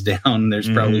 that goes down. There's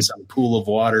probably some pool of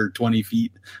water 20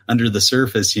 feet under the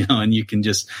surface, and you can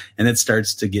and it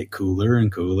starts to get cooler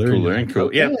and cooler. Okay,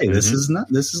 yeah. This is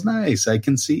nice. I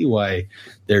can see why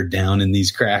they're down in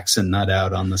these cracks and not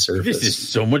out on the surface. This is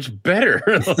so much better.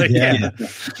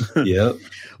 Yep.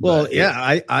 Well,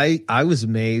 I was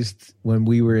amazed when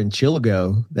we were in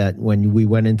Chilligo that when we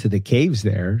went into the caves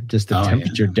there, just the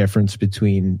temperature difference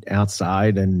between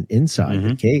outside and inside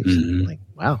the caves. Like,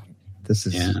 wow, this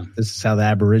is how the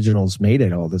Aboriginals made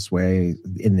it all this way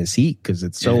in this heat, because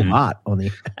it's so hot on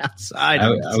the outside.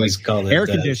 I always call it air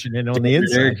conditioning on the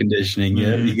inside. Air conditioning,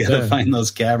 you got to find those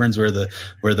caverns where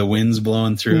the wind's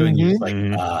blowing through, and you're like,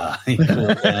 you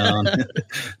cool down.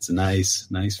 It's a nice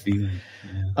feeling.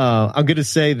 Yeah. I'm going to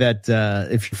say that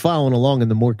if you're following along in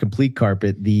the more complete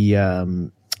carpet,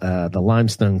 the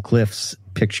limestone cliffs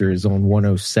picture is on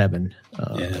 107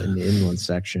 in the inland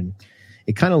section.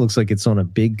 It kind of looks like it's on a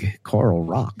big coral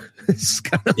rock. It's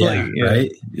kind of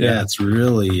right? Yeah, it's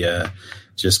really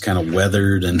just kind of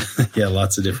weathered, and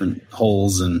lots of different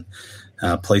holes and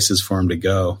places for them to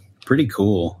go. Pretty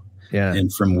cool. Yeah.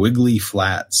 And from Wiggly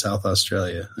Flat, South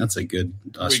Australia. That's a good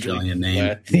Australian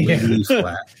name. Wiggly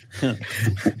Flat.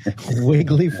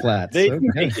 Wiggly Flat. They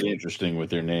make it interesting with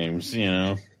their names,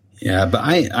 Yeah, but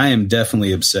I am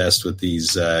definitely obsessed with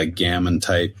these gammon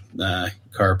type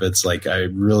carpets. Like, I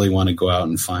really want to go out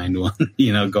and find one,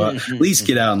 go out, at least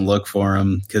get out and look for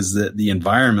them, because the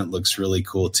environment looks really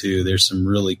cool too. There's some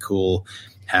really cool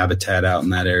habitat out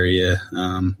in that area.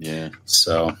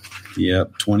 So,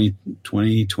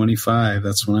 2025,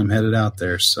 that's when I'm headed out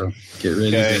there. So get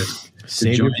ready to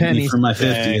save your pennies for my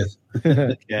 50th.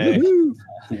 Okay.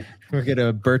 We'll get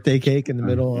a birthday cake in the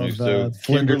middle of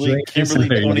Kimberly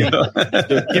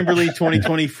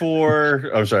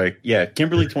 2024. I'm sorry. Yeah,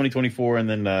 Kimberly 2024, and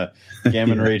then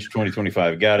Gammon Rage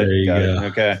 2025. Got it. There you go.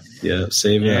 Okay. Yeah,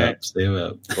 save up.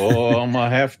 Oh, I'm gonna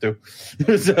have to.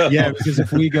 Because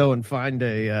if we go and find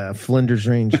a Flinders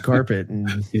Range carpet,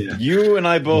 and you and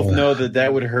I both know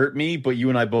that would hurt me, but you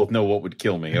and I both know what would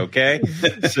kill me. Okay,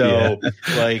 so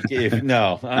I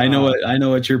know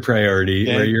what your priorities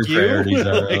are.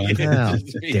 How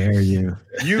dare you?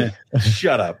 You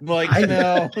shut up.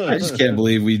 I just can't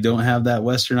believe we don't have that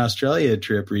Western Australia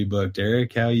trip rebooked,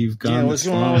 Eric. How you've gone what's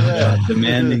going on with that?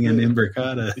 Demanding an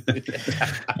Imbricata.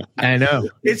 I know.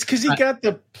 It's because he got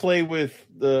to play with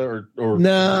it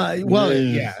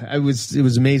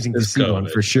was amazing to see one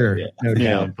for sure. No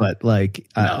doubt. But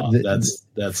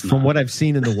that's from what I've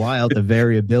seen in the wild, the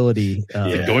variability.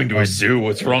 Going to a zoo,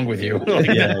 what's wrong with you?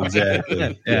 Yeah, exactly.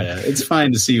 Yeah, it's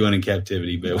fine to see one in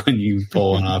captivity, but when you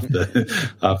pull one off one of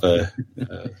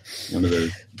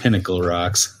the pinnacle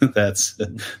rocks, that's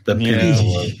the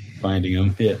pinnacle of finding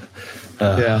them.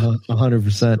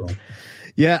 100%.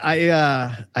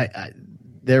 Yeah,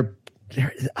 they're.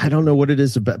 I don't know what it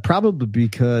is about. Probably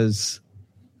because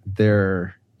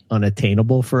they're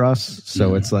unattainable for us.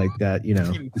 So it's like that, He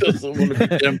doesn't want to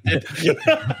be tempted.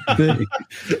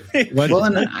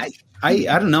 I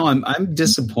don't know. I'm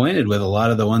disappointed with a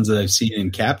lot of the ones that I've seen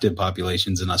in captive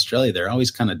populations in Australia. They're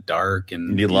always kind of dark and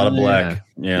You need a lot of black.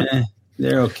 Yeah.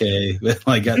 They're okay. But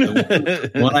like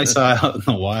the one I saw out in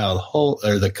the wild,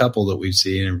 or the couple that we've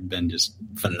seen have been just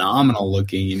phenomenal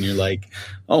looking, and you're like,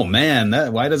 oh man,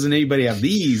 why doesn't anybody have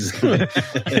these?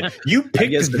 You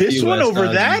picked this one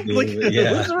over that? Like,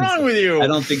 what's wrong with you? I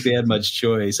don't think they had much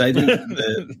choice. I think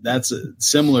that's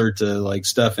similar to like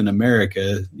stuff in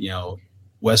America,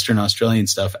 Western Australian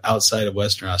stuff outside of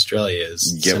Western Australia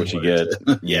is you get what you get.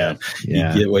 You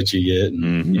get what you get.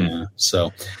 And,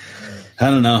 so I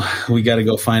don't know. We got to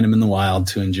go find them in the wild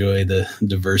to enjoy the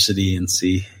diversity and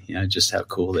see, just how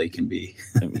cool they can be.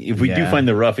 If we do find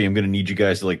the roughie, I'm going to need you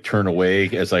guys to like turn away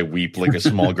as I weep like a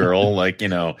small girl. Like,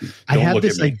 don't look at me. I have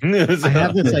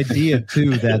this idea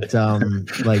too that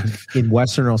like in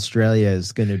Western Australia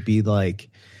is going to be like,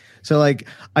 so like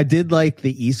I did like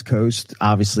the East Coast,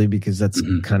 obviously, because that's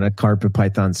kind of carpet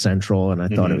python central, and I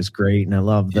thought it was great, and I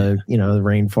love the the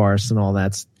rainforest and all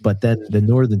that. But then the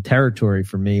Northern Territory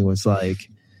for me was like,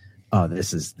 oh,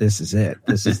 this is it.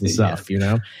 This is the stuff,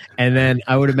 And then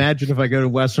I would imagine if I go to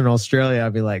Western Australia,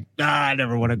 I'd be like, I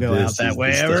never want to go out that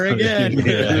way ever again.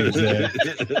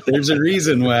 Exactly. There's a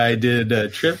reason why I did a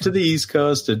trip to the East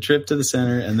Coast, a trip to the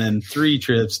center, and then 3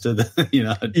 trips to the,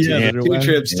 2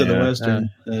 trips to the Western.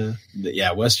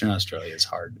 Western Australia is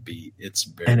hard to beat. It's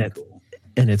very cool.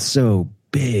 And it's so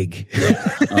big.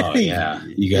 Oh yeah,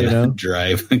 you got to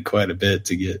drive quite a bit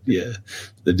to get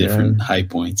the different high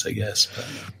points, I guess. But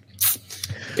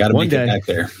got to make it back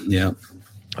there. Yeah,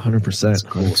 100%.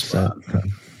 Cool spot.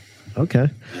 Okay.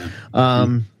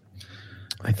 Yeah.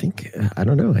 I think I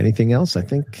don't know anything else. I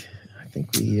think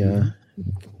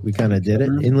we kind of did it.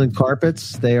 Inland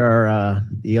Carpets. They are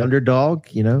the underdog.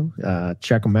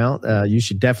 Check them out. You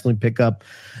should definitely pick up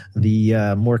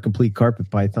the more complete carpet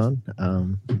python.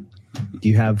 Do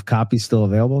you have copies still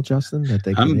available, Justin, that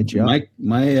they can hit you up?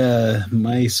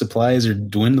 My supplies are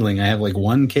dwindling. I have like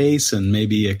 1 case and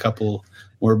maybe a couple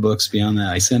more books beyond that.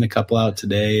 I sent a couple out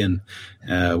today and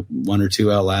 1 or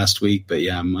 2 out last week. But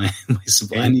yeah, my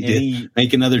supply. I need to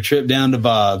make another trip down to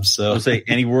Bob's. So I'll say,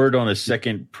 any word on a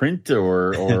second print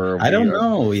or I don't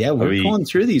know. Yeah, we're going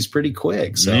through these pretty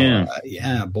quick. So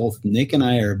both Nick and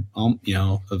I are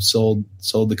have sold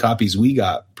the copies we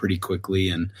got pretty quickly.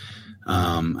 And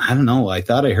I don't know. I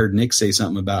thought I heard Nick say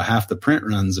something about half the print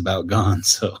runs about gone.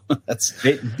 So that's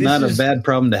not a bad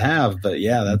problem to have. But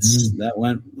yeah, that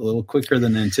went a little quicker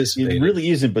than anticipated. It really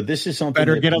isn't. But this is something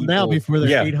better get them now before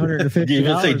they're $850.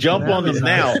 You say jump on them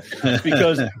now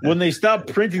because when they stop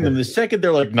printing them, the second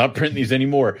they're like not printing these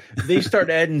anymore, they start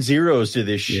adding zeros to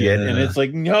this shit, and it's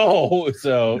like no.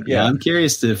 So yeah, I'm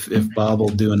curious if Bob will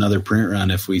do another print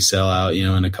run if we sell out,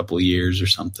 in a couple of years or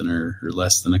something, or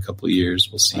less than a couple of years.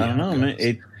 We'll see. I don't know.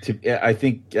 I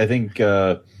think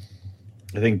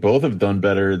both have done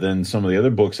better than some of the other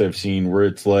books I've seen where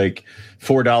it's like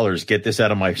 $4, get this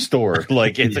out of my store.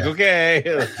 Like it's like,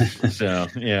 okay. So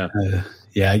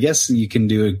I guess you can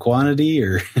do a quantity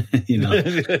or,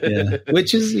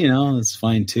 which is, it's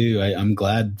fine too. I'm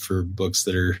glad for books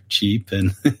that are cheap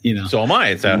and, So am I.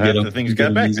 It's how half the things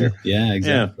got back there. Yeah,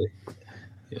 exactly.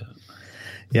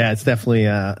 Yeah, it's definitely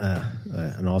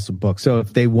an awesome book. So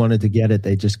if they wanted to get it,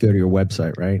 they just go to your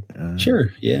website, right?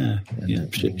 Sure. Yeah.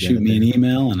 Shoot me an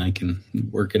email and I can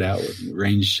work it out,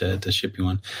 arrange to ship you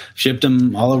one. Shipped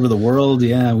them all over the world.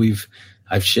 Yeah,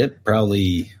 I've shipped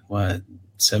probably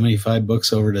 75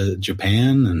 books over to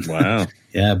Japan and wow.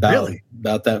 Yeah,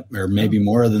 about that, or maybe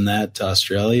more than that to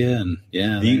Australia. And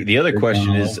yeah, the other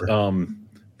question is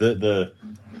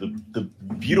the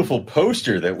beautiful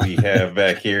poster that we have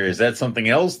back here, is that something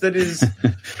else that is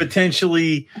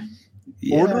potentially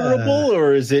orderable,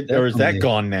 or is that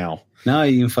gone now? No,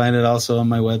 you can find it also on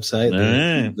my website.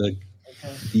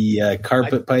 The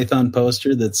carpet python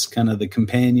poster that's kind of the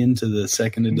companion to the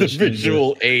second edition. The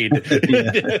visual aid.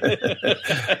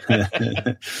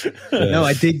 No,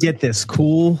 I did get this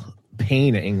cool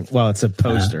painting. Well, it's a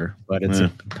poster, but it's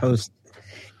a post.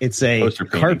 It's a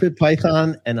carpet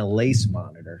python and a lace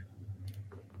monitor.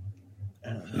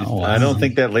 I don't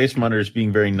think that lace monitor is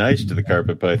being very nice to the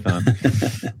carpet python.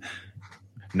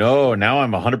 No, now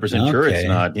I'm 100% sure it's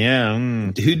not. Yeah.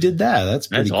 Who did that? That's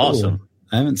cool. Awesome.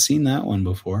 I haven't seen that one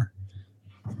before.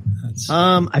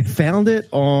 I found it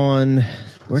on,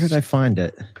 where did I find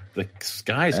it? The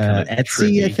sky's kind of Etsy,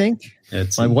 tricky. I think.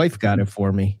 Etsy. My wife got it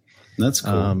for me. That's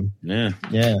cool. Yeah.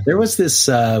 There was this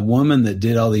woman that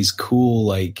did all these cool,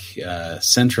 like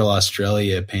Central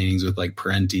Australia paintings with like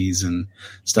Parentes and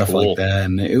stuff like that,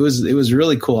 and it was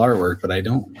really cool artwork. But I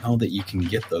don't know that you can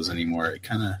get those anymore.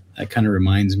 That kind of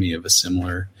reminds me of a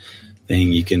similar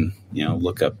thing. You can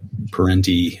look up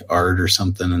Parente art or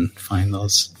something and find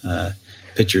those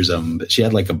pictures of them. But she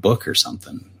had like a book or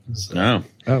something. So,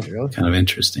 really? Kind of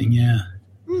interesting. Yeah.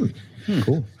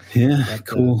 Cool. Yeah,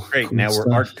 cool. Great. Cool now stuff.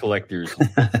 we're art collectors,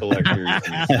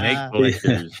 and snake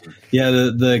collectors. Yeah,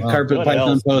 the carpet python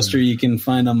else? poster you can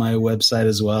find on my website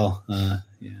as well.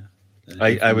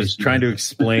 I was trying to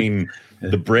explain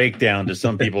the breakdown to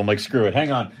some people. I'm like, screw it.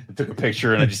 Hang on. I took a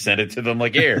picture and I just sent it to them.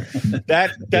 Like, here,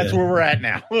 that's where we're at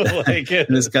now. Like,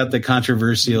 and it's got the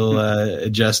controversial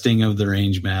adjusting of the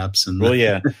range maps. And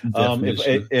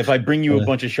if I bring you a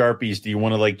bunch of Sharpies, do you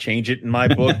want to like change it in my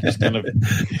book? Just kind of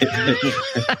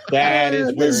that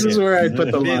is where this is where I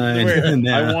put the line.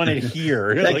 I want it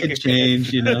here. That could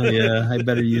change, Yeah, I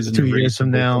better use it 2 years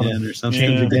from now or something.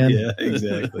 Change again. Yeah,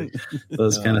 exactly.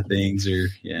 Those kind of things are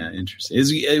interesting.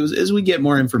 As we get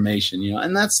more information,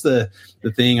 and that's the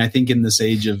thing. I think in this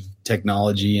age of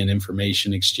technology and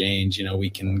information exchange, we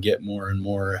can get more and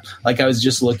more. Like I was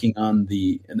just looking on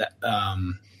the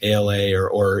ALA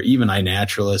or even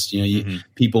iNaturalist.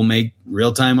 People make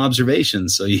real time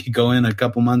observations, so you go in a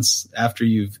couple months after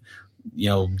you've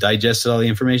digested all the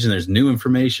information. There's new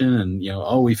information, and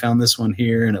we found this one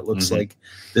here, and it looks like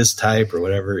this type or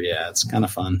whatever. Yeah, it's kind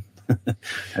of fun.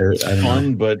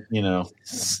 Fun, but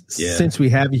Since we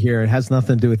have you here, it has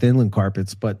nothing to do with inland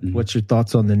carpets, but what's your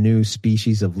thoughts on the new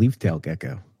species of leaf-tailed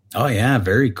gecko? Oh yeah,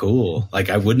 very cool. Like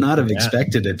I would not have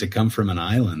expected it to come from an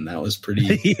island. That was pretty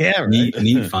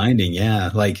neat finding. Yeah,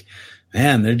 like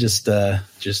man, they're just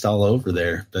all over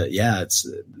there. But yeah, it's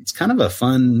kind of a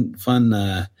fun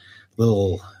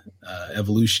little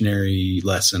evolutionary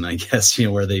lesson, I guess,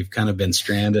 where they've kind of been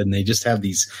stranded and they just have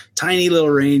these tiny little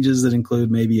ranges that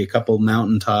include maybe a couple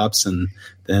mountaintops, and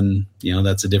then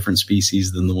that's a different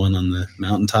species than the one on the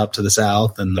mountaintop to the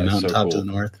south and the mountaintop to the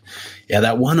north. Yeah,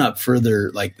 that one up further,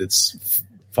 like that's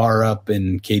far up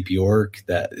in Cape York,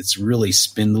 that it's really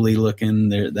spindly looking.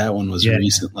 There, that one was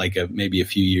recent, like maybe a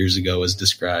few years ago was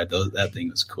described. That thing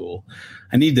was cool.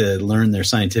 I need to learn their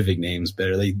scientific names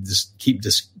better. They just keep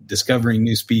discovering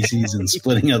new species and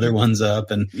splitting other ones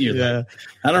up, and like,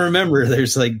 I don't remember.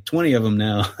 There's like 20 of them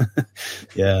now.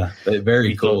 Yeah, but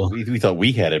very cool. We thought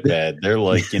we had it bad. They're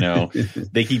like,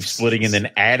 they keep splitting and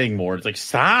then adding more. It's like,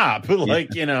 stop,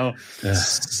 like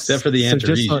except for the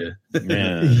Antaresia.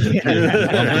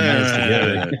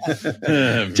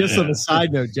 Just on a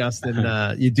side note,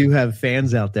 Justin, you do have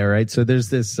fans out there, right? So there's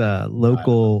this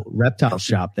local reptile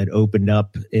shop that opened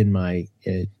up in my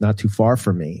not too far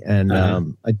from me, and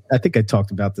I think I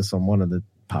talked about this on one of the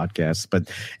podcasts. But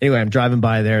anyway, I'm driving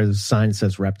by there. There's a sign that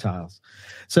says reptiles.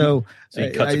 So he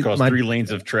cuts across 3 lanes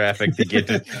of traffic to get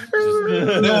to.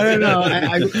 No.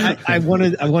 I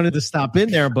wanted to stop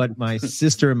in there, but my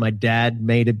sister and my dad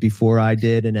made it before I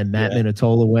did, and then Matt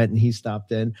Minatola went and he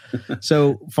stopped in.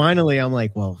 So finally, I'm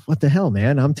like, well, what the hell,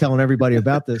 man? I'm telling everybody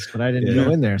about this, but I didn't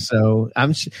go in there. So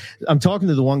I'm talking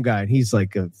to the one guy, and he's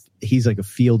like a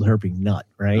field herping nut,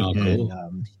 right? Oh, cool.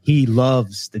 And he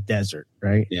loves the desert,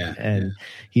 right? Yeah. And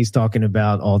he's talking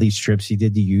about all these trips he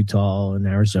did to Utah and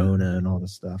Arizona and all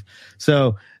this stuff.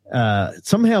 So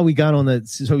somehow we got on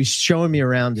so he's showing me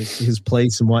around his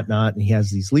place and whatnot, and he has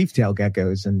these leaf-tailed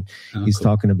geckos, and he's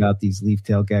talking about these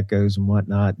leaf-tailed geckos and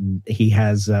whatnot. And he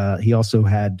also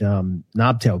had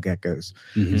knob-tailed geckos.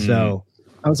 Mm-hmm. So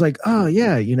I was like, oh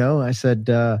yeah, I said,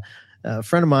 a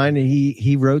friend of mine,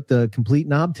 he wrote the complete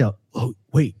knobtail. Oh,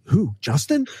 wait, who?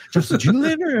 Justin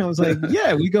Julander? And I was like,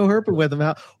 yeah, we go herping with him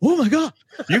out. Oh my God.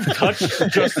 You've touched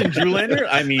Justin Julander?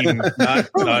 I mean, not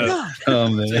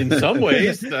in some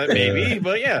ways, maybe,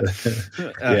 but yeah.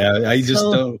 I just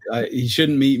don't. He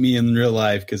shouldn't meet me in real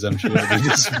life because I'm sure he'll be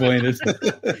disappointed.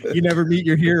 You never meet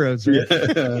your heroes, right?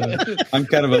 I'm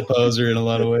kind of a poser in a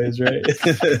lot of ways, right?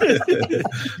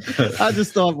 I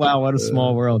just thought, wow, what a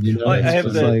small world,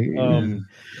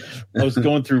 I was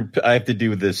going through, I have to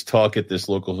do this talk at this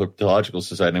local herpetological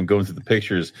society, and I'm going through the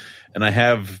pictures, and I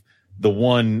have the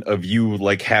one of you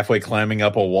like halfway climbing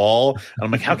up a wall, and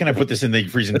I'm like, how can I put this in the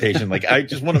presentation? Like, I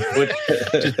just want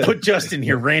to put Justin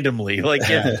here randomly. Like,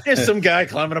 there's some guy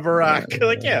climbing up a rock.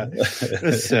 Like,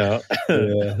 So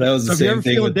that was the same if you're ever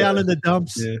thing feeling down in the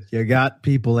dumps, you got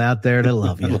people out there to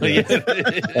love you.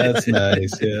 That's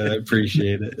nice. Yeah, I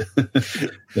appreciate it.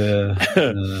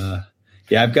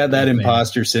 Yeah, I've got that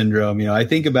imposter syndrome. You know, I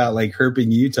think about like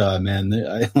herping Utah, man.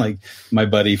 I like my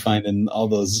buddy finding all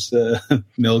those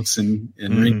milks and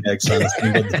ringnecks on a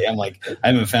single day. I'm like, I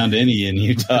haven't found any in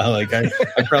Utah. Like I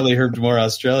probably herped more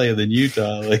Australia than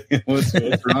Utah. Like what's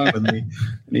wrong with me?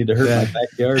 I need to herp my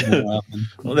backyard more often.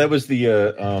 Well, that was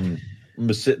the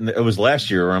was sitting. It was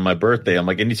last year around my birthday. I'm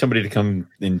like, I need somebody to come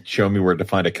and show me where to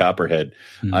find a copperhead.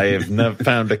 Mm-hmm. I have never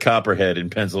found a copperhead in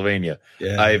Pennsylvania.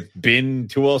 Yeah. I've been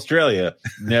to Australia,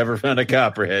 never found a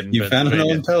copperhead. In you found an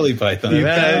old pelly python.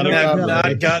 I've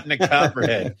not gotten a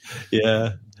copperhead.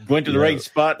 Yeah. Went to the right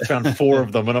spot, found 4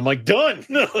 of them, and I'm like, done.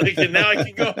 Like, and now I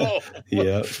can go home.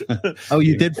 Yeah. Oh,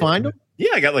 you did find them?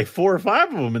 Yeah, I got like 4 or 5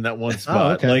 of them in that one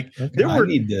spot. Oh, okay. Like there were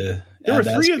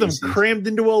 3 of them species crammed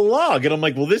into a log, and I'm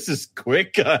like, well, this is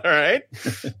quick. All right.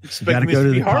 You got to go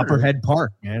to the Copperhead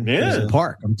Park, man. Yeah. There's a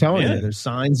park. I'm telling you, there's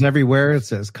signs everywhere. It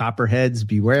says Copperheads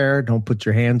beware. Don't put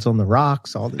your hands on the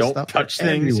rocks. All this Don't stuff. touch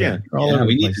things. Everywhere. All over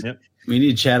the place. We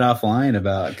need to chat offline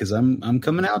about because I'm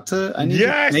coming out to. I need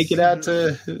to make it out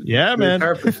to man,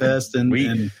 Carpet Fest, and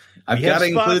I've got to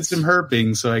include some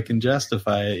herping so I can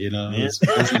justify it. You know, it's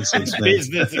business expense.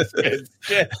 Business expense.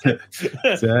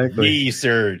 Exactly.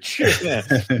 Research.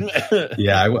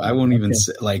 Yeah, I won't even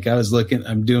say, like I was looking.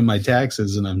 I'm doing my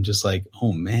taxes, and I'm just like,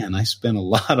 oh man, I spent a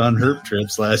lot on herp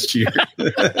trips last year.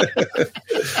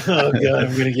 Oh god,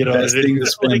 I'm gonna get on Best thing to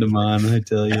spend them on, I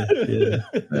tell you. Yeah.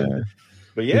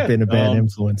 But yeah, you've been a bad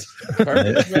influence.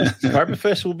 Carpet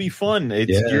Fest will be fun.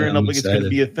 It's gearing up like it's going to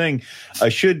be a thing. I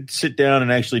should sit down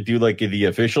and actually do like the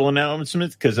official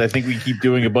announcements because I think we keep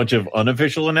doing a bunch of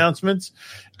unofficial announcements.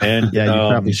 And yeah, you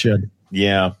probably should.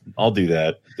 Yeah, I'll do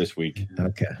that this week.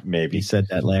 Okay, maybe you said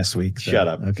that last week. So. Shut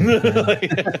up. Okay.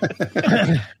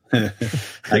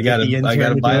 I gotta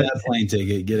buy that plane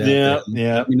ticket. Get out there.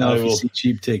 Yeah. Let me know if you see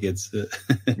cheap tickets.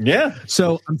 Yeah.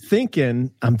 So I'm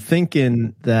thinking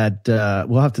that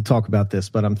we'll have to talk about this,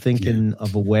 but I'm thinking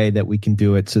of a way that we can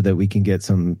do it so that we can get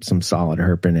some solid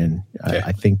herping in.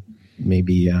 I think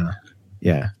maybe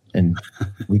and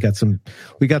we got some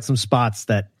spots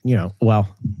that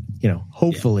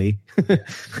hopefully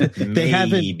they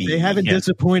haven't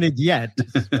disappointed yet,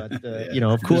 but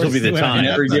of course this will be the time.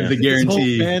 Never give the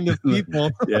guarantee. Band of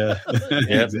people.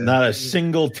 Not a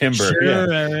single timber.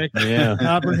 Sure, Eric. Yeah,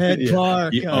 Copperhead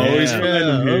Park. You always find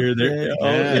them here.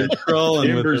 They're crawling.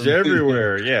 Timbers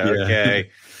everywhere. Okay.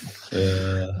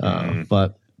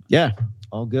 But yeah,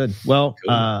 all good. Well,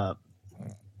 cool.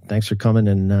 Thanks for coming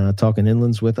and talking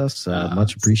inlands with us.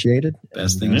 Much appreciated.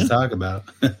 Best thing to talk about.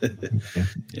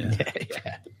 Yeah.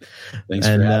 Thanks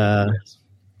for having us.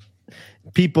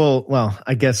 People, well,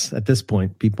 I guess at this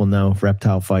point, people know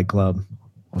Reptile Fight Club,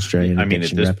 Australian. I mean,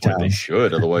 at this point, they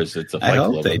should. Otherwise, it's a fight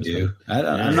club. I hope they do.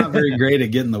 I'm not very great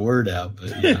at getting the word out,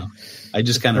 but I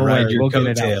just kind of ride your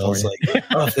coattails. Like,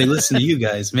 if they listen to you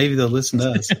guys, maybe they'll listen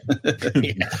to us.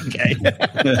 Okay.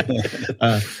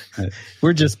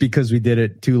 We're just because we did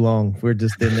it too long. We're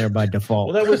just in there by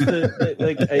default. Well, that was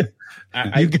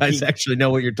you guys actually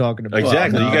know what you're talking about.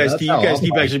 Exactly. You guys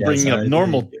keep actually bringing up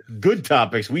normal, good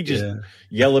topics. We just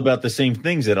yell about the same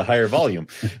things at a higher volume.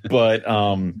 But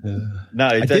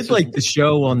I did like the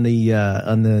show on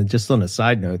the just on a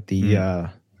side note, the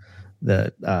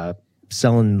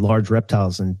selling large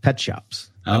reptiles in pet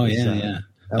shops. That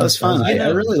was fun. I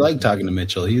really like talking to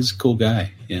Mitchell. He's a cool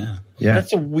guy. Yeah.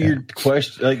 That's a weird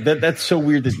question. Like that's so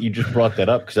weird that you just brought that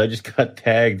up because I just got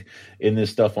tagged in this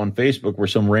stuff on Facebook where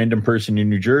some random person in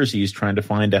New Jersey is trying to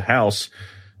find a house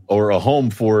or a home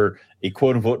for a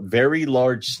quote unquote very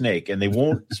large snake, and they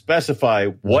won't specify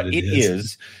what it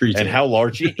is and how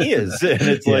large it is. And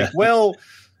it's like, well,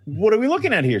 what are we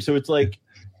looking at here? So it's like,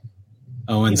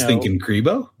 Owen's thinking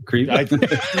Crebo? Can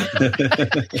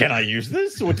I use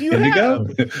this? What do you have?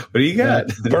 What do you got?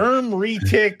 Berm,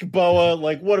 retic, boa.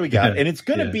 Like, what do we got? And it's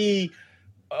going to be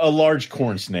a large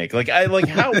corn snake. Like,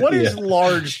 what is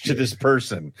large to this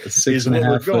person? Is what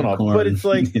we're going off. But it's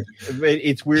like,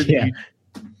 it's weird. Yeah.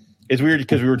 It's weird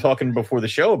because we were talking before the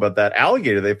show about that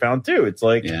alligator they found too. It's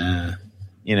like,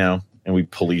 and we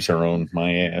police our own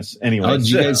ass. Anyway, did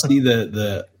you guys see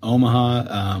the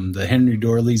Omaha, the Henry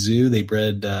Dorley Zoo? They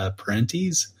bred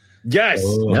Parentes. Yes.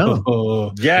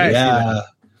 Yeah.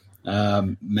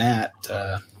 Matt.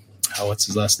 What's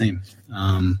his last name?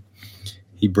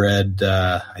 He bred.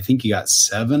 I think he got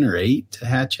 7 or 8 to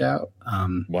hatch out.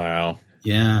 Wow.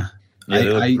 Yeah. They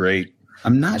look great.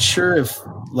 I'm not sure if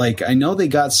I know they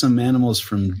got some animals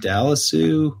from Dallas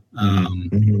Zoo,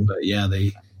 but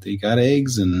they got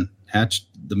eggs and hatched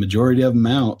the majority of them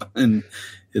out, and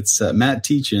it's Matt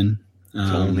teaching.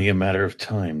 It's only a matter of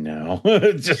time now.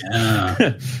 Oh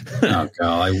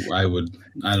God, I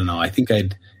don't know. I think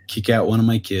I'd kick out one of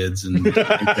my kids and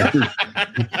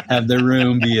have their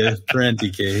room be a Parenti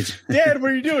cage. Dad,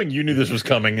 what are you doing? You knew this was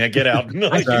coming. Now get out.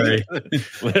 Sorry.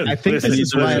 I think this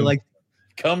is why I like.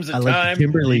 Comes a I like time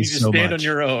Kimberly you just so stand much. on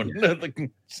your own.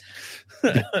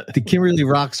 The Kimberly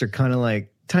rocks are kind of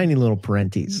like tiny little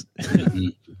Parentis.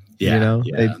 Yeah, you know,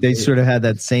 yeah. they sort of had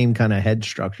that same kind of head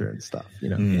structure and stuff. You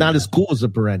know, not as cool as a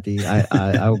Parenti.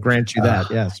 I will grant you that.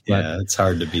 Yes, but yeah, it's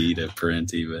hard to beat a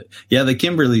Parenti, but yeah, the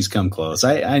Kimberleys come close.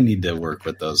 I need to work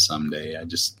with those someday. I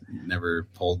just never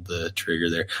pulled the trigger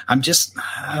there. I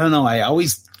don't know. I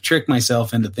always trick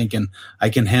myself into thinking I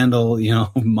can handle,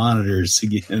 monitors,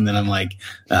 and then I'm like,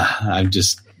 I'm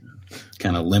just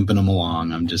kind of limping them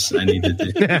along. I need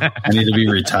to be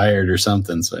retired or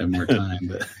something so I have more time.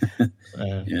 But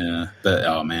yeah, but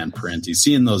oh man, Parentis,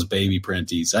 seeing those baby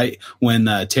Parentis. When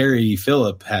Terry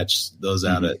Phillip hatched those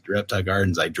out at Reptile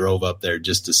Gardens, I drove up there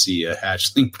just to see a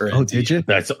hatchling Parenti. Oh, did you?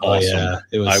 That's awesome. Oh, yeah,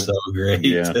 it was so great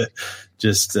yeah. to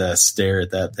just stare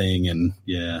at that thing, and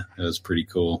yeah, it was pretty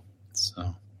cool.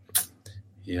 So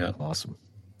yeah, awesome.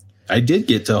 I did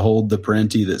get to hold the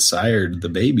Parenti that sired the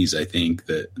babies. I think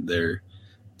that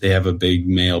they have a big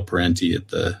male Parenti at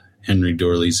the Henry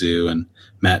Dorley Zoo, and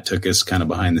Matt took us kind of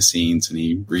behind the scenes, and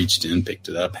he reached in, picked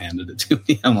it up, handed it to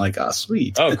me. I'm like, oh,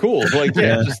 sweet. Oh, cool. Like,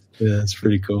 yeah, yeah, it's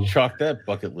pretty cool. Chalk that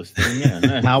bucket list thing. Yeah.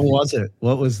 Nice. How was it?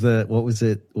 What was the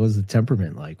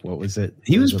temperament like? What was it?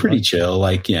 He was pretty like? chill.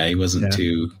 Like, yeah, he wasn't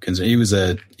too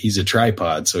concerned. He's a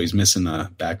tripod, so he's missing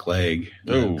a back leg.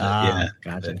 Oh, yeah.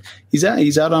 Gotcha.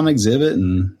 He's out on exhibit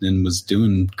and was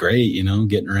doing great,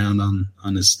 getting around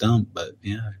on his stump. But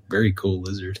yeah, very cool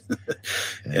lizard.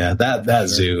 Yeah, that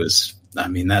zoo is,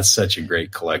 that's such a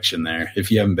great collection there.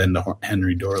 If you haven't been to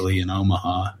Henry Dorley in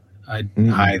Omaha, I'd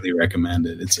highly recommend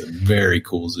it. It's a very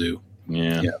cool zoo.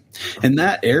 Yeah. And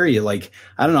that area, like,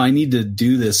 I don't know, I need to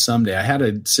do this someday. I had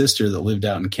a sister that lived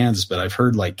out in Kansas, but I've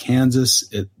heard like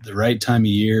Kansas at the right time of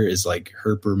year is like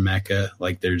herper mecca.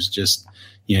 Like there's just,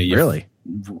 you really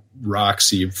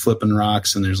rocks, you're flipping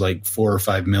rocks and there's like 4 or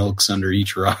 5 milks under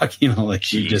each rock, like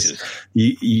Jesus.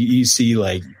 you see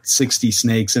like 60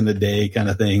 snakes in a day kind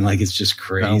of thing. Like it's just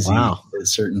crazy at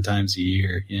certain times of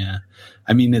year. Yeah.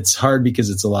 It's hard because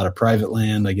it's a lot of private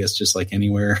land, I guess, just like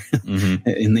anywhere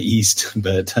in the East.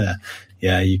 But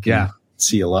you can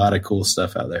see a lot of cool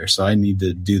stuff out there. So I need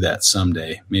to do that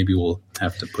someday. Maybe we'll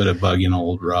have to put a bug in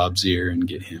old Rob's ear and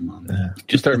get him on that.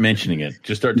 Just start mentioning it.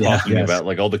 Just start talking about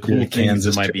like all the cool things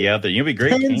that might be out there. You'll be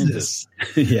great. Kansas.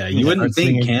 Yeah, you wouldn't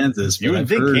think Kansas. You wouldn't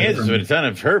think Kansas with a ton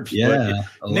of herps. Yeah,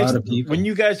 a lot of people. When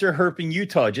you guys are herping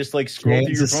Utah, just like scroll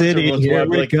Kansas through your phone. City, here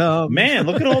we like, come. Man,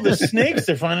 look at all the snakes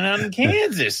they're finding out in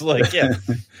Kansas. Like, yeah.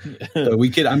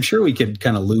 But I'm sure we could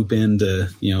kind of loop into,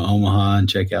 Omaha and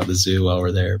check out the zoo while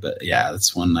we're there. But yeah,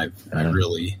 that's one I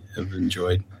really have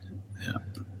enjoyed. Yeah.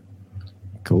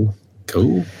 Cool.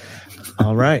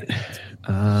 All right.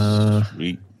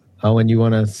 Sweet. Owen, you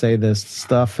want to say this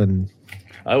stuff? And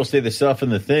I will say the stuff and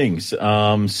the things.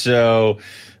 So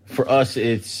for us,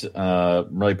 it's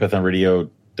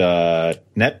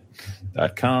MorelliPythonRadio.net.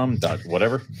 .com,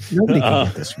 whatever. Nobody can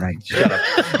get this right. Shut up.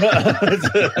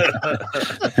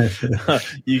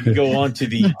 You can go on to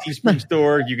the Teespring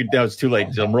store. Now it's too late.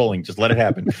 I'm rolling. Just let it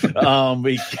happen.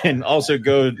 We can also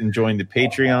go and join the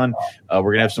Patreon. We're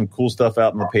going to have some cool stuff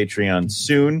out on the Patreon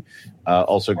soon.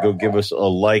 Also, go give us a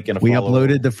like and a follow. We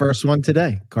uploaded the first one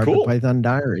today, Carpet Python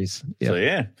Diaries. Yep. So,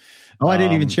 yeah. Oh, I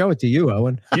didn't even show it to you,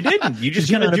 Owen. You didn't. You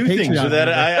just kind of do things so that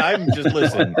I'm just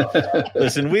listen.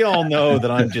 We all know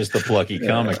that I'm just the plucky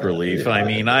comic relief.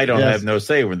 I don't have no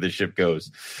say when the ship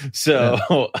goes.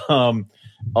 So,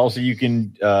 also you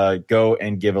can go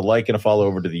and give a like and a follow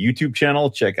over to the YouTube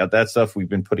channel. Check out that stuff. We've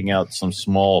been putting out some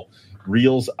small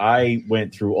reels. I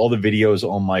went through all the videos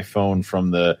on my phone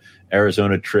from the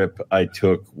Arizona trip I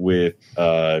took with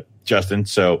Justin.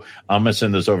 So I'm going to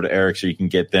send those over to Eric so you can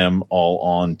get them all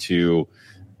onto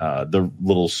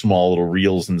the small little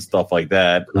reels and stuff like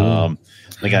that. I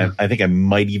think I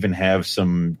might even have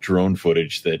some drone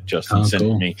footage that Justin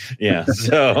sent me. Yeah.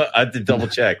 So I had to double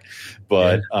check,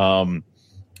 but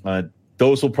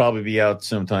those will probably be out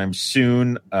sometime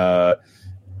soon.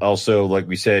 Also, like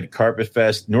we said, Carpet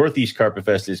Fest, Northeast Carpet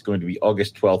Fest is going to be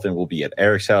August 12th and will be at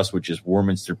Eric's house, which is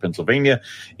Warminster, Pennsylvania.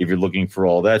 If you're looking for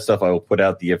all that stuff, I will put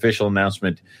out the official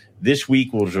announcement this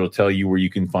week, which will tell you where you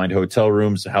can find hotel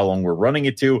rooms, how long we're running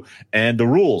it to, and the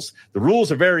rules. The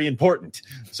rules are very important.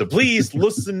 So please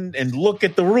listen and look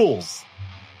at the rules.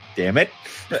 Damn it.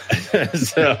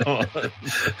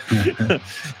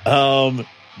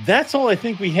 That's all I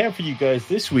think we have for you guys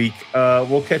this week.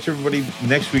 We'll catch everybody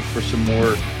next week for some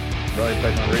more Morelli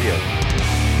Python Radio.